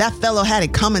 That fellow had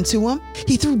it coming to him.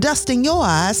 He threw dust in your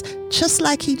eyes, just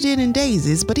like he did in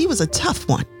Daisy's, but he was a tough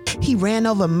one. He ran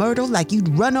over Myrtle like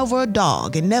you'd run over a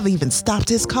dog and never even stopped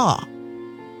his car."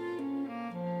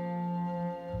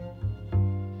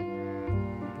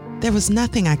 There was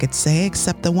nothing I could say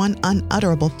except the one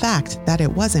unutterable fact that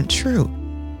it wasn't true.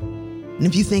 "And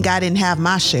if you think I didn't have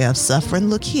my share of suffering,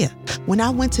 look here. When I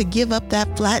went to give up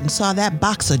that flat and saw that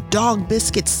box of dog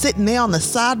biscuits sitting there on the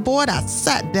sideboard, I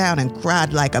sat down and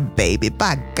cried like a baby.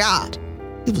 By God,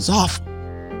 it was awful."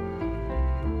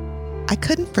 I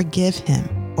couldn't forgive him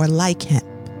or like him,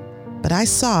 but I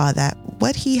saw that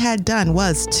what he had done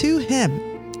was, to him,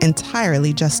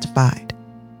 entirely justified.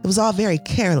 It was all very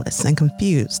careless and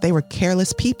confused. They were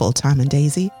careless people, Tom and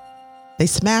Daisy. They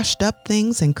smashed up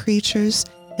things and creatures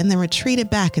and then retreated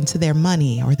back into their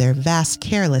money or their vast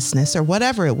carelessness or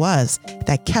whatever it was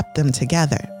that kept them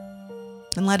together,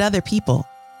 and let other people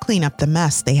clean up the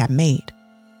mess they had made.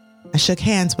 I shook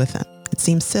hands with him. It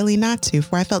seemed silly not to,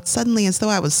 for I felt suddenly as though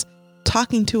I was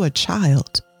talking to a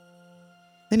child.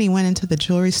 Then he went into the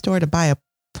jewelry store to buy a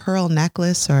pearl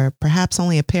necklace or perhaps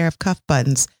only a pair of cuff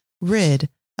buttons, rid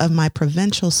of my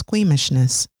provincial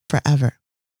squeamishness forever.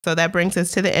 So that brings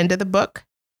us to the end of the book.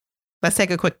 Let's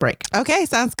take a quick break. Okay,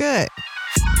 sounds good.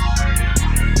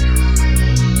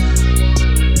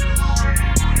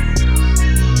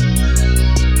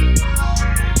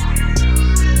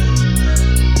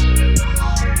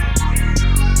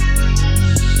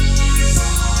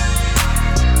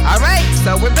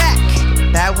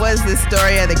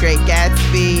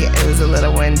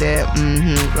 little winded.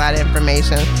 A lot of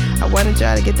information. I wanted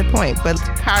y'all to get the point. But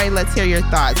Kari, let's hear your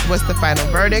thoughts. What's the final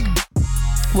verdict?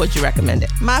 Would you recommend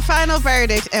it? My final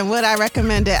verdict and would I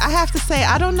recommend it? I have to say,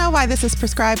 I don't know why this is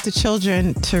prescribed to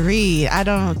children to read. I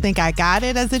don't think I got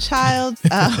it as a child.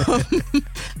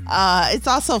 It's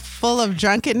also full of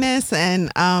drunkenness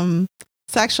and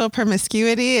sexual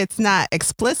promiscuity. It's not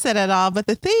explicit at all, but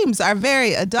the themes are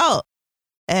very adult.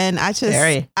 And I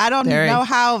don't know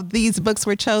how these books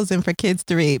were chosen for kids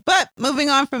to read. But moving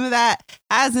on from that,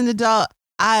 as an adult,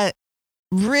 I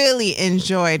really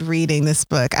enjoyed reading this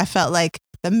book. I felt like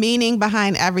the meaning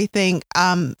behind everything,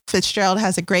 Fitzgerald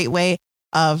has a great way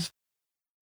of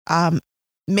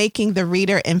making the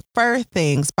reader infer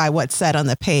things by what's said on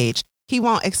the page. He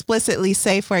won't explicitly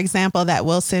say, for example, that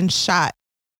Wilson shot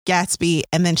Gatsby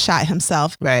and then shot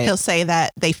himself. Right. He'll say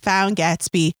that they found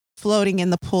Gatsby floating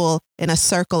in the pool in a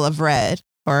circle of red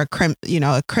or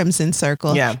a crimson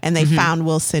circle. Yeah. And they found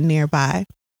Wilson nearby.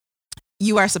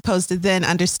 You are supposed to then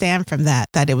understand from that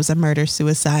it was a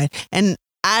murder-suicide. And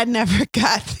I never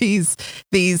got these.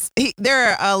 There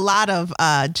are a lot of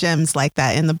gems like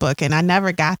that in the book, and I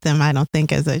never got them. I don't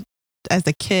think as a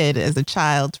kid, as a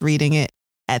child reading it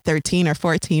at 13 or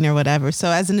 14 or whatever. So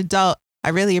as an adult, I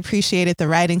really appreciated the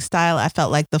writing style. I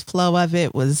felt like the flow of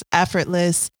it was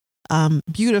effortless,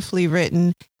 beautifully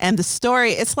written, and the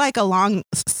story. It's like a long,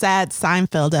 sad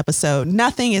Seinfeld episode.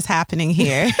 Nothing is happening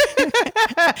here.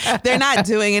 They're not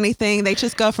doing anything. They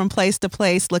just go from place to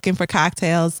place looking for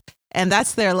cocktails. And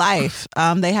that's their life.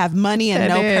 They have money and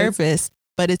no purpose,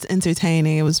 but it's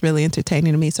entertaining. It was really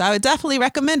entertaining to me. So I would definitely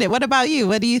recommend it. What about you?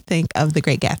 What do you think of The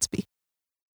Great Gatsby?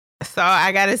 So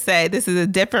I got to say, this is a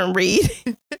different read.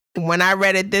 When I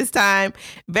read it this time,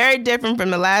 very different from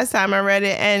the last time I read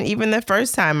it and even the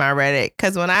first time I read it.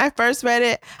 Because when I first read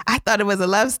it, I thought it was a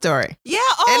love story. Yeah.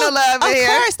 Ain't no love of here.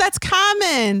 course. That's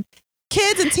common.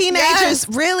 Kids and teenagers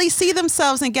really see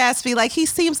themselves in Gatsby. Like, he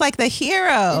seems like the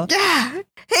hero. Yeah.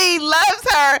 He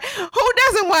loves her. Who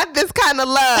doesn't want this kind of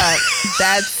love?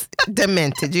 That's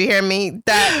demented. You hear me?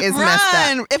 That is messed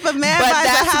up. If a man buys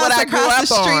a house across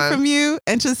the street from you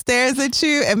and just stares at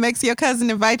you and makes your cousin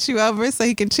invite you over so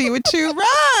he can cheat with you,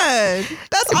 run.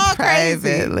 That's all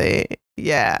privately. Crazy.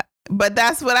 Yeah. But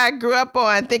that's what I grew up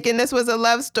on, thinking this was a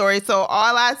love story. So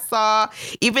all I saw,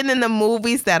 even in the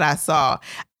movies that I saw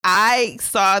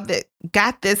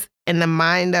got this in the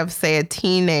mind of, say, a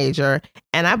teenager,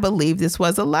 and I believe this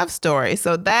was a love story.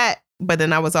 So but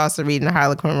then I was also reading the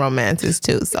Harlequin romances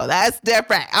too. So that's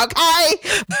different, okay?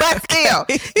 But still,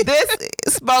 this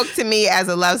spoke to me as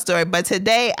a love story. But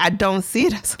today, I don't see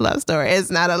it as a love story.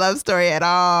 It's not a love story at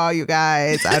all, you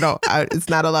guys. It's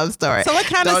not a love story. So what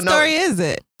kind of story is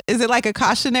it? Is it like a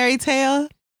cautionary tale?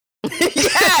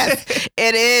 Yes,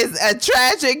 it is a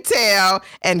tragic tale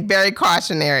and very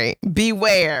cautionary.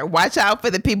 Beware. Watch out for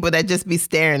the people that just be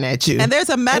staring at you. And there's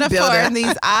a metaphor in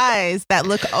these eyes that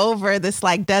look over this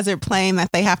like desert plain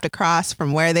that they have to cross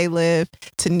from where they live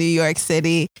to New York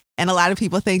City. And a lot of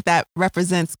people think that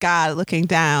represents God looking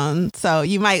down. So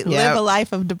you might live a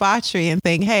life of debauchery and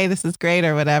think, hey, this is great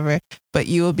or whatever, but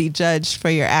you will be judged for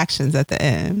your actions at the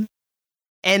end.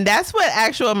 And that's what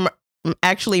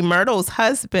actually Myrtle's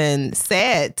husband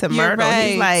said to Myrtle. Right.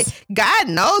 He's like, God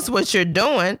knows what you're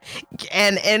doing.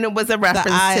 And it was a reference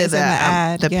to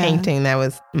the painting that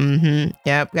was,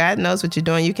 yep, God knows what you're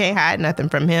doing. You can't hide nothing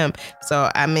from him. So,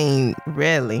 I mean,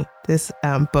 really, this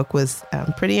book was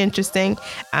pretty interesting.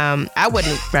 I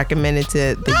wouldn't recommend it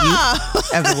to the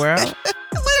youth of the world.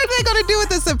 What are they going to do with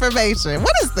this information?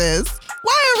 What is this?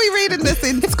 Why are we reading this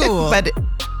in school? I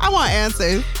want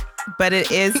answers. But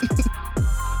it is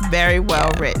very well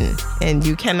written, and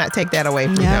you cannot take that away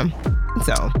from him.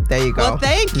 So there you go. Well,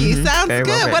 thank you. Sounds very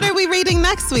good. What are we reading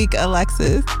next week,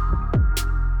 Alexis?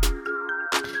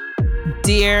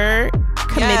 Dear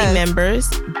Committee Members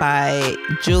by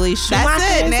Julie Schumacher.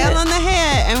 That's it. Nail on the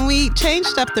head. And we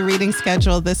changed up the reading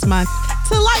schedule this month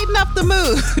to lighten up the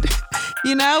mood.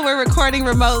 You know, we're recording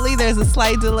remotely. There's a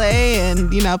slight delay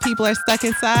and, you know, people are stuck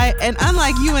inside. And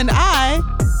unlike you and I,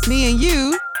 me and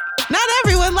you, not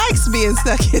everyone likes being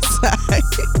stuck inside.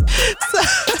 so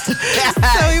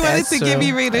we wanted to give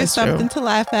you readers something to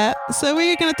laugh at. So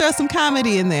we're going to throw some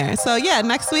comedy in there. So yeah,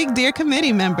 next week, Dear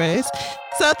Committee Members.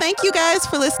 So thank you guys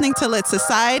for listening to Lit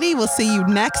Society. We'll see you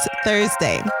next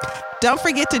Thursday. Don't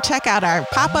forget to check out our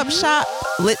pop-up shop,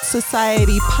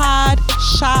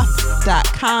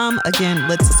 litsocietypodshop.com. Again,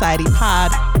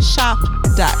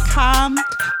 litsocietypodshop.com.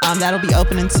 That'll be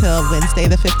open until Wednesday,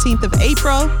 the 15th of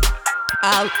April.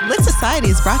 Lit Society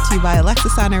is brought to you by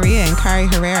Alexis Honoria and Kari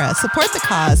Herrera. Support the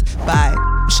cause by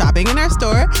shopping in our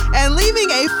store and leaving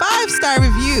a 5-star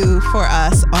review for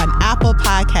us on Apple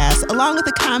Podcasts, along with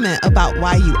a comment about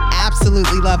why you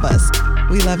absolutely love us.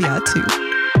 We love y'all too.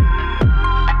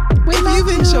 If you've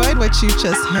enjoyed what you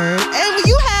just heard, and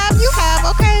you have,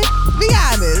 okay? Be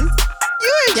honest.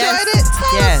 You enjoyed it?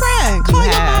 Tell a friend. Call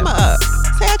your mama up.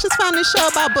 Say, I just found this show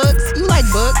about books. You like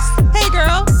books? Hey,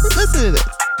 girl, listen to this.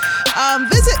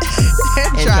 Visit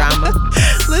Drama.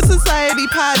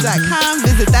 LitSocietyPod.com.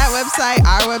 Visit that website,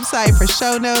 our website, for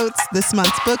show notes, this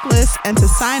month's book list, and to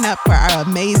sign up for our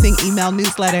amazing email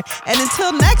newsletter. And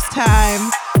until next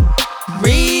time,